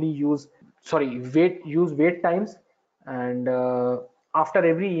example, only use wait times, and after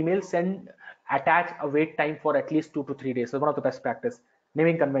every email send attach a wait time for at least 2 to 3 days. So one of the best practice,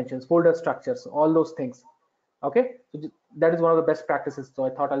 naming conventions, folder structures, all those things. Okay, so that is one of the best practices. So I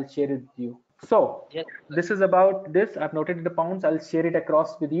thought I'll share it with you. So Yes. this is about this. I've noted the pounds. I'll share it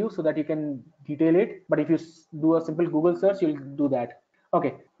across with you so that you can detail it. But if you do a simple Google search, you'll do that.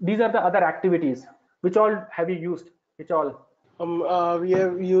 Okay, these are the other activities. Which all have you used? Which all? We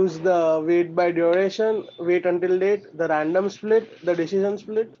have used the wait by duration, wait until date, the random split, the decision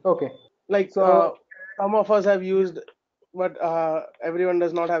split. Okay, Like so some of us have used, but everyone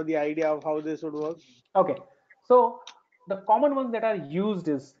does not have the idea of how this would work. okay, so the common ones that are used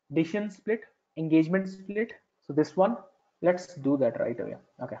is decision split, engagement split. So this one, let's do that right away.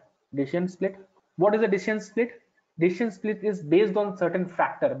 Okay, decision split. What is a decision split? Decision split is based on certain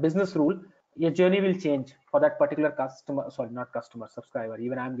factor, business rule. Your journey will change for that particular customer, sorry, not customer, subscriber.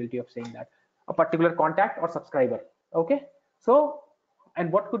 Even I'm guilty of saying that. A particular contact or subscriber. Okay, so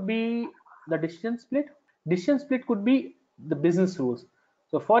and what could be the decision split? Decision split could be the business rules.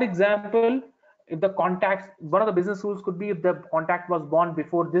 So for example, if the contacts, one of the business rules could be if the contact was born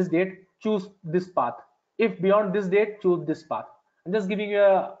before this date, choose this path. If beyond this date, choose this path. I'm just giving you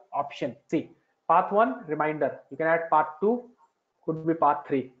a option. See, path 1 reminder, you can add path 2, could be path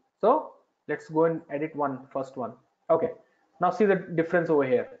 3. So let's go and edit first one. Okay, now see the difference over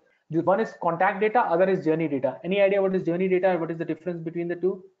here. One is contact data, other is journey data. Any idea what is journey data? What is the difference between the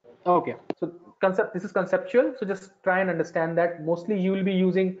two? Okay, so this is conceptual, so just try and understand that. Mostly you will be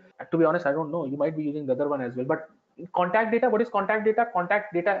using, to be honest, I don't know, you might be using the other one as well, but contact data, what is contact data?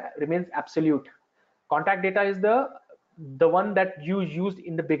 Contact data remains absolute. Contact data is the one that you used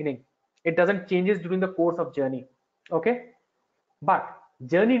in the beginning. It doesn't changes during the course of journey. Okay, but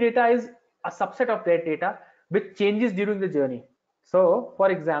journey data is a subset of that data which changes during the journey. So for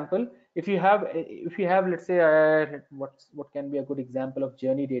example, if you have let's say what can be a good example of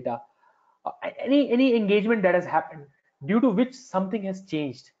journey data? Any engagement that has happened due to which something has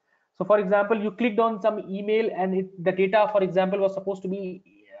changed. So for example, you clicked on some email and the data, for example, was supposed to be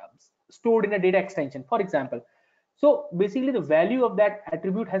stored in a data extension, for example. So basically the value of that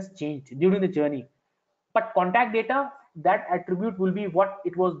attribute has changed during the journey, but contact data, that attribute will be what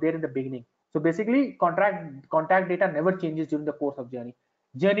it was there in the beginning. So basically contact data never changes during the course of journey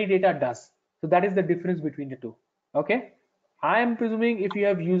data does. So that is the difference between the two. Okay, I am presuming if you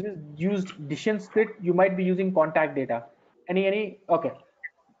have used decision split, you might be using contact data. Any okay,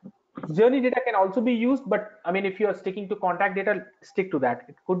 journey data can also be used, but I mean if you are sticking to contact data, stick to that.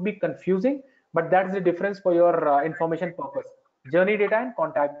 It could be confusing, but that's the difference for your information purpose: journey data and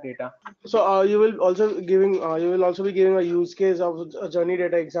contact data. So you will also be giving a use case of a journey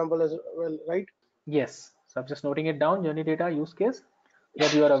data example as well, right? Yes, so I'm just noting it down, journey data use case, so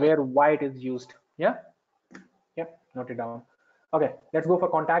that you are aware why it is used. Yeah, yep, note it down. Okay, let's go for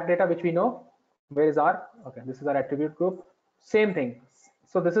contact data, which we know. Where is our, okay, this is our attribute group. Same thing.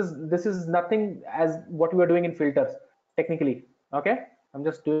 So this is nothing as what we are doing in filters technically. Okay, I'm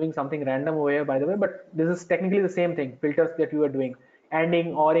just doing something random over here, by the way, but this is technically the same thing, filters that you are doing,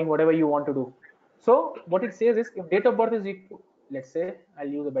 ending, oring, whatever you want to do. So what it says is if date of birth is equal, let's say I'll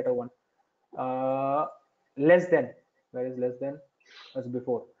use a better one, less than. Where is less than? As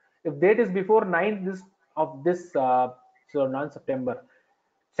before. If date is before 9th this of this, so 9th September,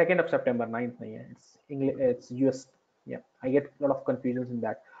 2nd of September, 9th, it's English, it's US. Yeah, I get a lot of confusions in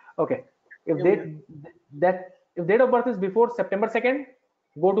that. Okay, if Yeah. date of birth is before September 2nd,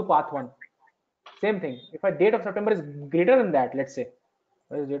 go to path 1. Same thing. If a date of September is greater than that, let's say,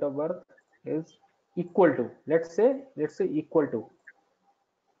 what is date of birth is equal to, let's say equal to,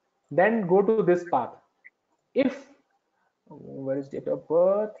 then go to this path. If, where is date of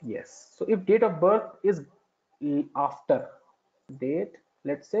birth? Yes. So if date of birth is after date,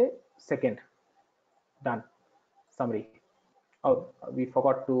 let's say 2nd, done. Summary. Oh, we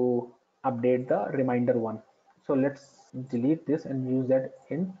forgot to update the reminder one. So let's delete this and use that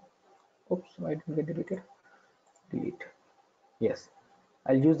in, oops, I didn't get deleted. Delete. Yes,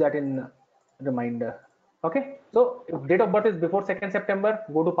 I'll use that in reminder. Okay, so if date of birth is before 2nd September,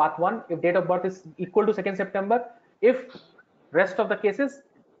 go to path 1. If date of birth is equal to 2nd September, if rest of the cases,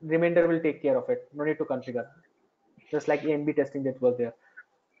 remainder will take care of it. No need to configure. Just like A/B testing that was there.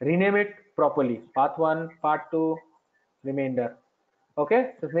 Rename it properly. Path 1, part 2, remainder.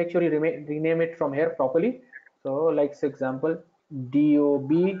 Okay, just make sure you rename it from here properly. So like, for example,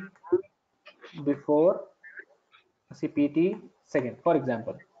 DOB before CPT 2nd, for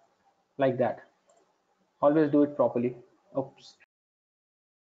example, like that. Always do it properly. Oops.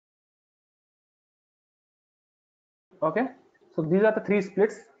 Okay, so these are the 3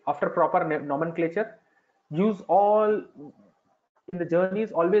 splits after proper nomenclature. Use all in the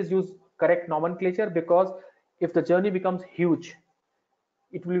journeys, always use correct nomenclature, because if the journey becomes huge,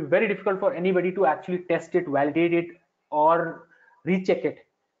 it will be very difficult for anybody to actually test it, validate it, or recheck it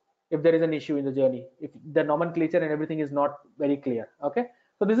if there is an issue in the journey, if the nomenclature and everything is not very clear. Okay,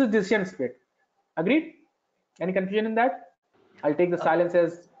 so this is decision split. Agreed? Any confusion in that? I'll take the silence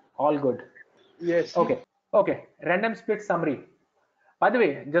as all good. Yes. Okay, random split summary. By the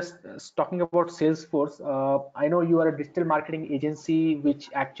way, just talking about Salesforce, I know you are a digital marketing agency which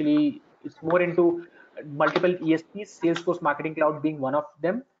actually is more into multiple ESPs, Salesforce Marketing Cloud being one of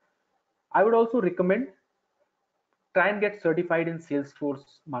them. I would also recommend try and get certified in Salesforce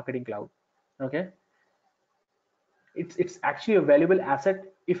Marketing Cloud. Okay, it's actually a valuable asset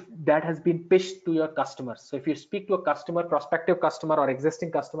if that has been pitched to your customers. So if you speak to a customer, prospective customer or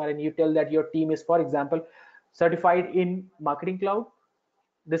existing customer, and you tell that your team is, for example, certified in Marketing Cloud,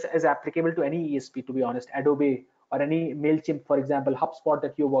 this is applicable to any ESP, to be honest, Adobe or any MailChimp, for example, HubSpot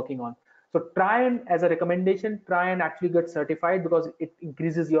that you're working on. So try and, as a recommendation, try and actually get certified, because it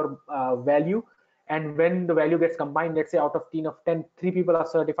increases your value. And when the value gets combined, let's say out of 10, 3 people are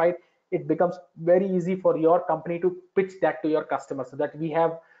certified, it becomes very easy for your company to pitch that to your customer, so that we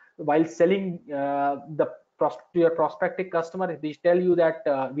have, while selling to your prospective customer, if they tell you that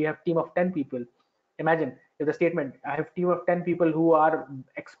we have team of 10 people, imagine if the statement, I have team of 10 people who are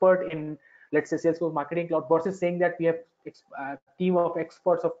expert in, let's say, Salesforce Marketing Cloud, versus saying that we have a team of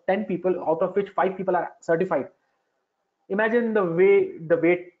experts of 10 people, out of which 5 people are certified. Imagine the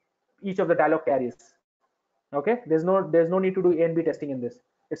weight each of the dialogue carries. Okay, there's no need to do A/B testing in this.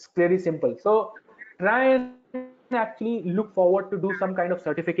 It's clearly simple. So try and actually look forward to do some kind of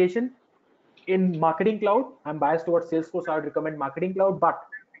certification in Marketing Cloud. I'm biased towards Salesforce, I would recommend Marketing Cloud, but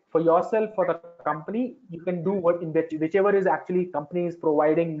for yourself, for the company, you can do what in whichever is actually company is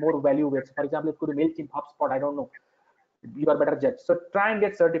providing more value with. So for example, it could be MailChimp, HubSpot, I don't know, you are better judge. So try and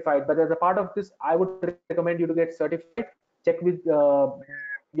get certified. But as a part of this, I would recommend you to get certified. Check with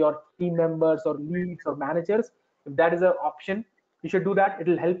your team members or leads or managers. If that is an option, you should do that. It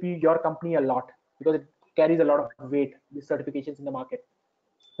will help your company a lot, because it carries a lot of weight, these certifications in the market.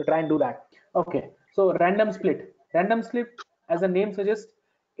 So try and do that. Okay, so random split. Random split, as the name suggests,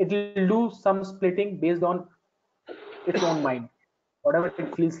 it will do some splitting based on its own mind, whatever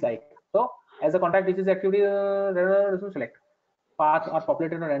it feels like. So as a contact disease activity, select paths are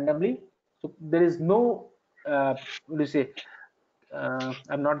populated randomly. So there is no, what do you say?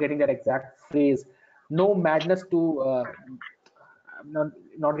 I'm not getting that exact phrase. No madness to. I'm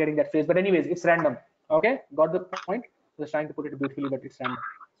not getting that phrase, but anyways, it's random. Okay, got the point. Just trying to put it beautifully, but it's random.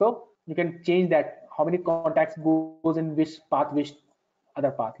 So you can change that. How many contacts goes in which path, which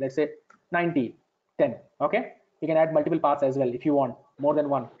other path. Let's say 90, 10. Okay, you can add multiple paths as well if you want, more than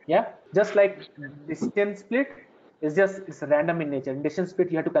one. Yeah, just like decision split is just, it's random in nature. In decision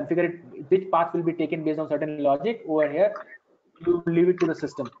split, you have to configure it which path will be taken based on certain logic. Over here, you leave it to the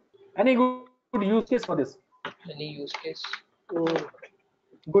system. Any good use case for this? Any use case?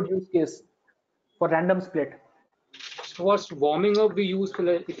 Good use case for random split. So what's warming up we use for,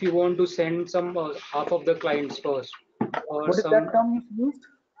 like, if you want to send some half of the clients first, or What is that some term you used?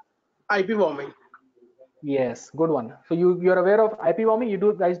 IP bombing. Yes, good one. So you're aware of IP warming? You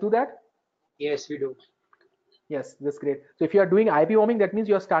do guys do that? Yes, we do. Yes, that's great. So if you are doing IP warming, that means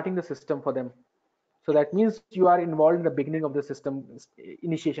you are starting the system for them. So that means you are involved in the beginning of the system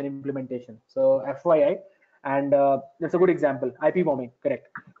initiation implementation. So FYI, and that's a good example. IP warming, correct.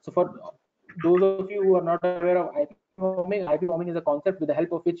 So for those of you who are not aware of IP warming is a concept with the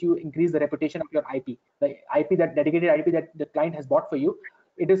help of which you increase the reputation of your IP. The IP, that dedicated IP that the client has bought for you,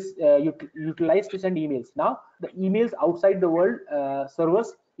 it is utilized to send emails. Now, the emails outside the world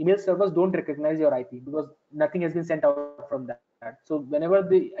servers, email servers don't recognize your IP because nothing has been sent out from that. So whenever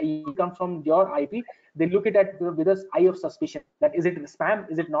the email comes from your IP, they look at it with this eye of suspicion, that is it spam,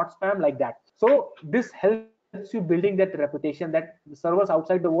 is it not spam, like that. So this helps you building that reputation that the servers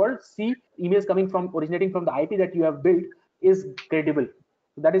outside the world see emails coming from originating from the IP that you have built is credible.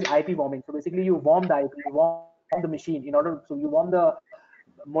 So that is IP warming. So basically you warm the IP, you warm the machine in order, so you warm the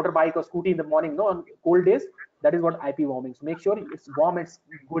motorbike or scooty in the morning, no, on cold days. That is what IP warming. So make sure it's warm, it's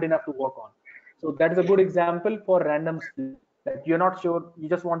good enough to work on. So that is a good example for random split, that you're not sure, you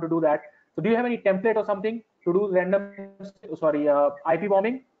just want to do that. So do you have any template or something to do random, IP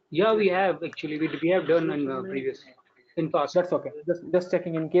warming? Yeah, we have actually. We have done in previous, in past. That's okay. Just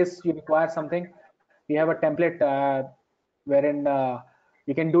checking in case you require something. We have a template wherein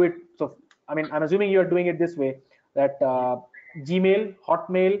you can do it. So I mean, I'm assuming you're doing it this way, that Gmail,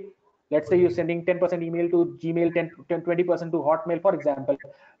 Hotmail. Let's say you're sending 10% email to Gmail, 20% to Hotmail, for example,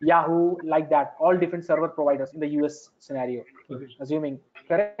 Yahoo, like that. All different server providers in the US scenario. Assuming,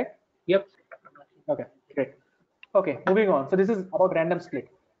 correct? Yep. Okay, great. Okay, moving on. So this is about random split.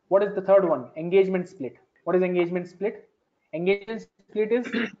 What is the third one? Engagement split. What is engagement split? Engagement split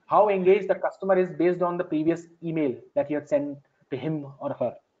is how engaged the customer is based on the previous email that you had sent to him or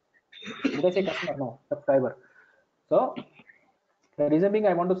her. Did I say customer? No, subscriber. So the reason being,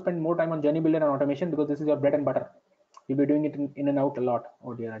 I want to spend more time on journey builder and automation because this is your bread and butter. You'll be doing it in and out a lot.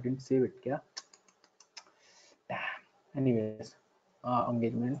 Oh dear, I didn't save it. Yeah. Anyways,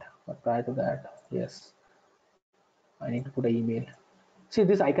 engagement. But prior to that, yes, I need to put an email. See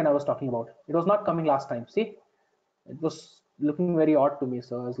this icon I was talking about. It was not coming last time. See, it was looking very odd to me.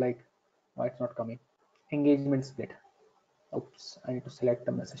 So I was like, why it's not coming? Engagement split. Oops, I need to select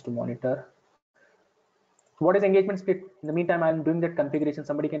the message to monitor. What is engagement split? In the meantime, I'm doing that configuration.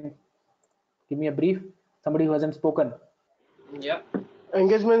 Somebody can give me a brief. Somebody who hasn't spoken. Yeah.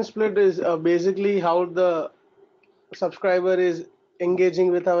 Engagement split is basically how the subscriber is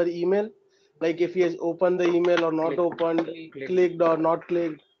engaging with our email, like if he has opened the email or not opened, clicked or not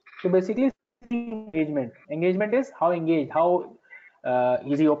clicked. So basically, engagement. Engagement is how engaged, how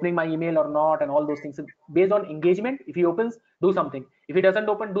is he opening my email or not, and all those things. So based on engagement, if he opens, do something. If he doesn't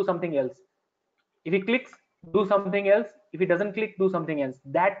open, do something else. If he clicks, do something else. If he doesn't click, do something else.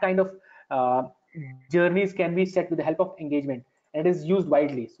 That kind of uh, journeys can be set with the help of engagement, and it is used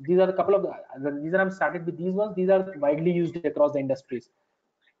widely. So these are a couple of the reason I'm started with these ones. These are widely used across the industries.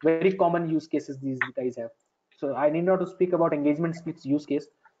 Very common use cases these guys have. So I need not to speak about engagement splits use case.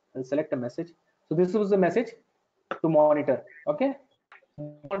 I'll select a message. So this was the message to monitor. Okay, they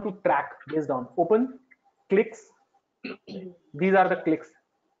want to track based on open, clicks. These are the clicks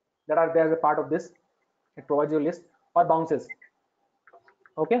that are there as a part of this. It provides you a list, or bounces.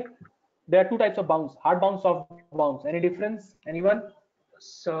 Okay, there are two types of bounce: hard bounce, soft bounce. Any difference? Anyone?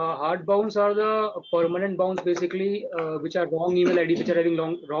 So hard bounds are the permanent bounds, basically, which are wrong email ID, which are having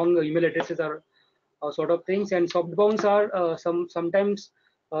wrong email addresses, are sort of things. And soft bounds are sometimes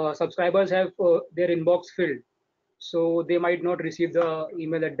subscribers have their inbox filled, so they might not receive the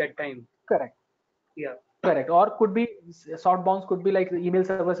email at that time. Correct. Yeah. Correct. Or could be soft bounce, could be like the email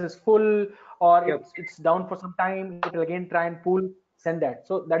service is full, or Yep. it's down for some time. It will again try and pull, send that.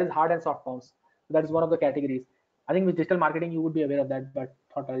 So that is hard and soft bounce. That is one of the categories. I think with digital marketing you would be aware of that, but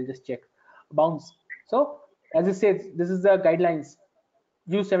thought I'll just check. Bounce. So as it says, this is the guidelines.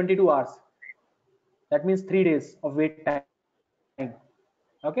 Use 72 hours. That means 3 days of wait time.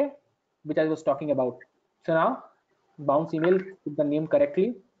 Okay, which I was talking about. So now bounce email, put the name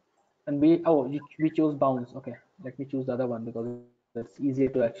correctly, and we chose bounce. Okay, let me choose the other one because it's easier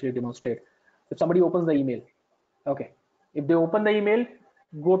to actually demonstrate. If somebody opens the email, okay, if they open the email,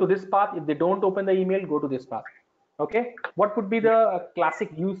 go to this path. If they don't open the email, go to this path. Okay, what could be the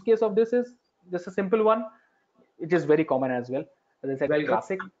classic use case of this? Is just a simple one. It is very common as well. As I said, Welcome.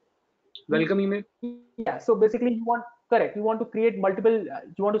 classic. Welcome email. Yeah, so basically you want, correct, you want to create multiple,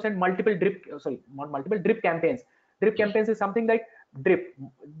 you want to send multiple drip, sorry, not multiple, drip campaigns. Drip campaigns is something like drip,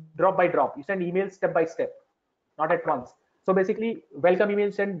 drop by drop. You send emails step by step, not at once. So basically welcome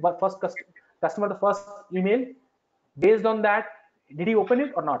email, send first customer the first email. Based on that, did he open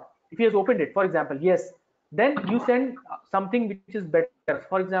it or not? If he has opened it, for example, yes, Then you send something which is better.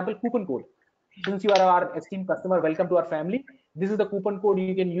 For example, coupon code. Since you are our esteemed customer, welcome to our family. This is the coupon code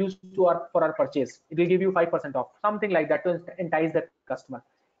you can use for our purchase. It will give you 5% off, something like that, to entice the customer.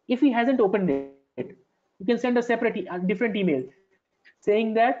 If he hasn't opened it, you can send a different email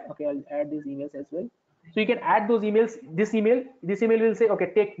saying that, okay, I'll add these emails as well. So you can add those emails. This email will say,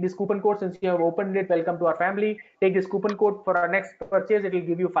 okay, take this coupon code since you have opened it. Welcome to our family. Take this coupon code for our next purchase. It will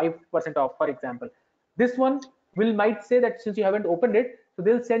give you 5% off, for example. This one will might say that since you haven't opened it, so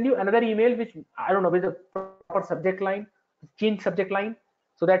they'll send you another email which, I don't know, with a proper subject line, change subject line,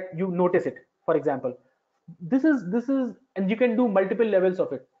 so that you notice it. For example, this is, and you can do multiple levels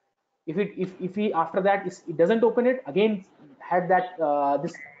of it. If he after that it doesn't open it again, had that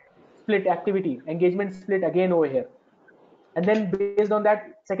this split activity, engagement split again over here, and then based on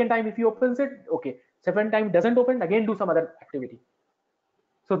that, second time if he opens it, okay, second time doesn't open, again do some other activity.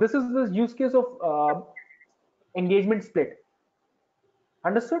 So this is the use case of engagement split.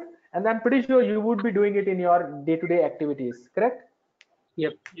 Understood? And I'm pretty sure you would be doing it in your day-to-day activities, correct?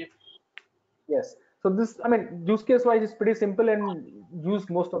 Yep. Yes. So this, I mean, use case wise is pretty simple and used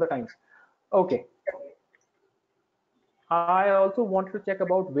most of the times. Okay. I also want to check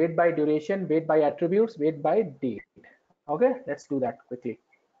about wait by duration, wait by attributes, wait by date. Okay, let's do that quickly.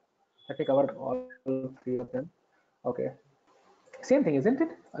 Let me cover all three of them. Okay. Same thing, isn't it?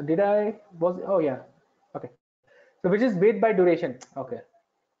 Did I was, oh yeah. Okay. So which is wait by duration. Okay.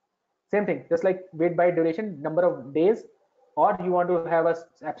 Same thing, just like wait by duration, number of days, or you want to have a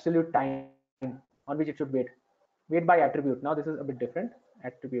absolute time on which it should wait. Wait by attribute. Now this is a bit different.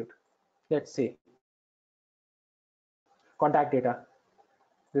 Attribute. Let's see. Contact data.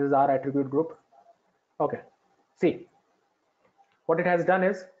 This is our attribute group. Okay. See, what it has done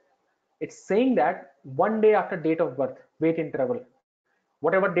is it's saying that 1 day after date of birth, wait interval,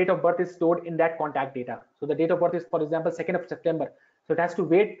 whatever date of birth is stored in that contact data. So the date of birth is, for example, 2nd of September. So it has to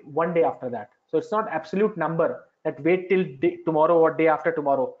wait 1 day after that. So it's not absolute number that wait till tomorrow or day after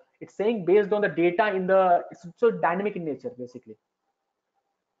tomorrow. It's saying based on the data in the, it's so dynamic in nature, basically.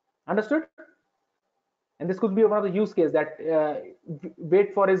 Understood? And this could be one of the use case that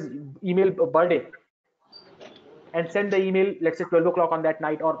wait for his email birthday and send the email, let's say 12 o'clock on that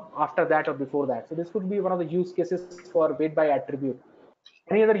night or after that or before that. So this could be one of the use cases for wait by attribute.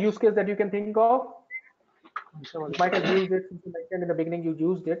 Any other use case that you can think of? You might have used it since you mentioned in the beginning you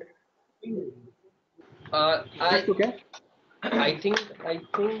used it. I That's okay. I think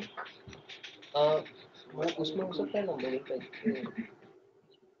वो उसमें हो सकता है ना मेरे ख्याल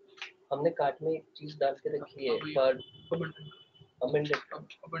हमने cart में एक चीज डाल के रखी है पर abandoned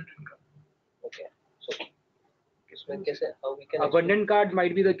okay so इसमें कैसे how we can Abundant card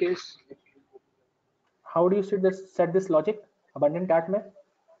might be the case. How do you set this logic? Abundant cart mein?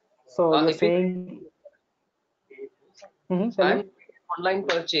 So you're if saying I'm online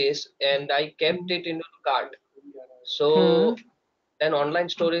purchase and I kept it into the cart. So an online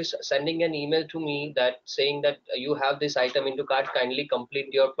store is sending an email to me that saying that you have this item into cart, kindly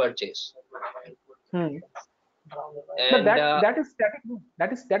complete your purchase. but And that is static. No?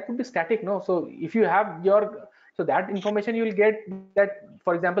 That would be static. No, so if you have your, so that information you will get that,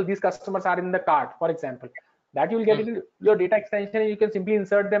 for example, these customers are in the cart, for example, that you will get into your data extension and you can simply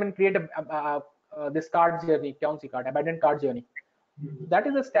insert them and create this card journey, card, abandoned card journey. That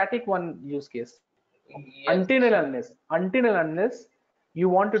is a static one use case. yes. Until and unless you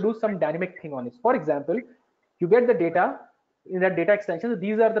want to do some dynamic thing on it. For example, you get the data in that data extension. So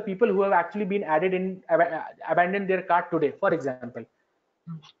these are the people who have actually been added in, abandoned their cart today, for example,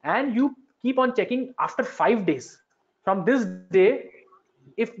 and you keep on checking after 5 days from this day.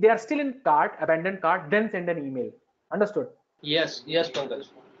 If they are still in cart, abandoned cart, then send an email. Understood? Yes Pankaj.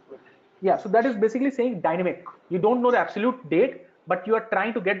 Yeah, so that is basically saying dynamic. You don't know the absolute date, but you are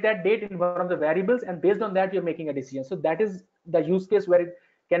trying to get that date in one of the variables, and based on that you're making a decision. So that is the use case where it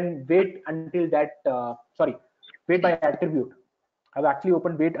can wait until that sorry, wait by attribute. I've actually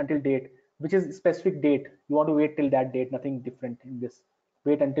opened wait until date, which is specific date. You want to wait till that date, nothing different in this.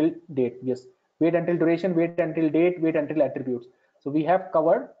 Wait until date, yes. Wait until duration, wait until date, wait until attributes. So we have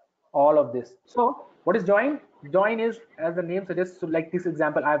covered all of this. So what is join? Join is, as the name suggests, so like this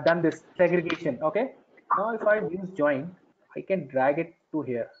example, I've done this segregation. Okay, now if I use join, I can drag it to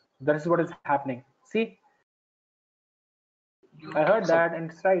here. That is what is happening. See, I heard that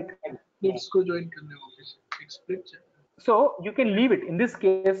and it's right. इसको join करने वापस एक split है. So you can leave it in this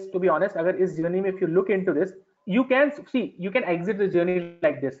case. To be honest, agar is journey mein, if you look into this, you can see, you can exit the journey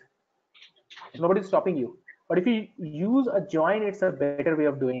like this. Nobody's stopping you. But if you use a join, it's a better way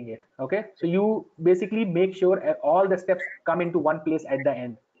of doing it. Okay, so you basically make sure all the steps come into one place at the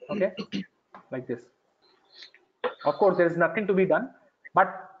end. Okay, like this. Of course, there is nothing to be done,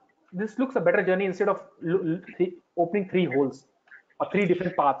 but this looks a better journey instead of opening 3 holes or 3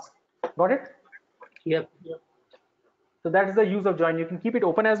 different paths. Got it? Yep. So that's the use of join. You can keep it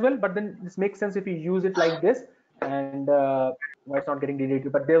open as well, but then this makes sense if you use it like this. And why it's not getting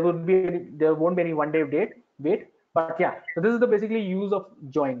deleted, but there won't be any 1 day wait. But yeah, so this is the basically use of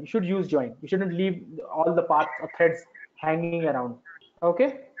join. You should use join. You shouldn't leave all the paths or threads hanging around.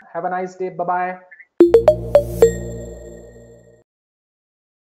 Okay, have a nice day. Bye bye.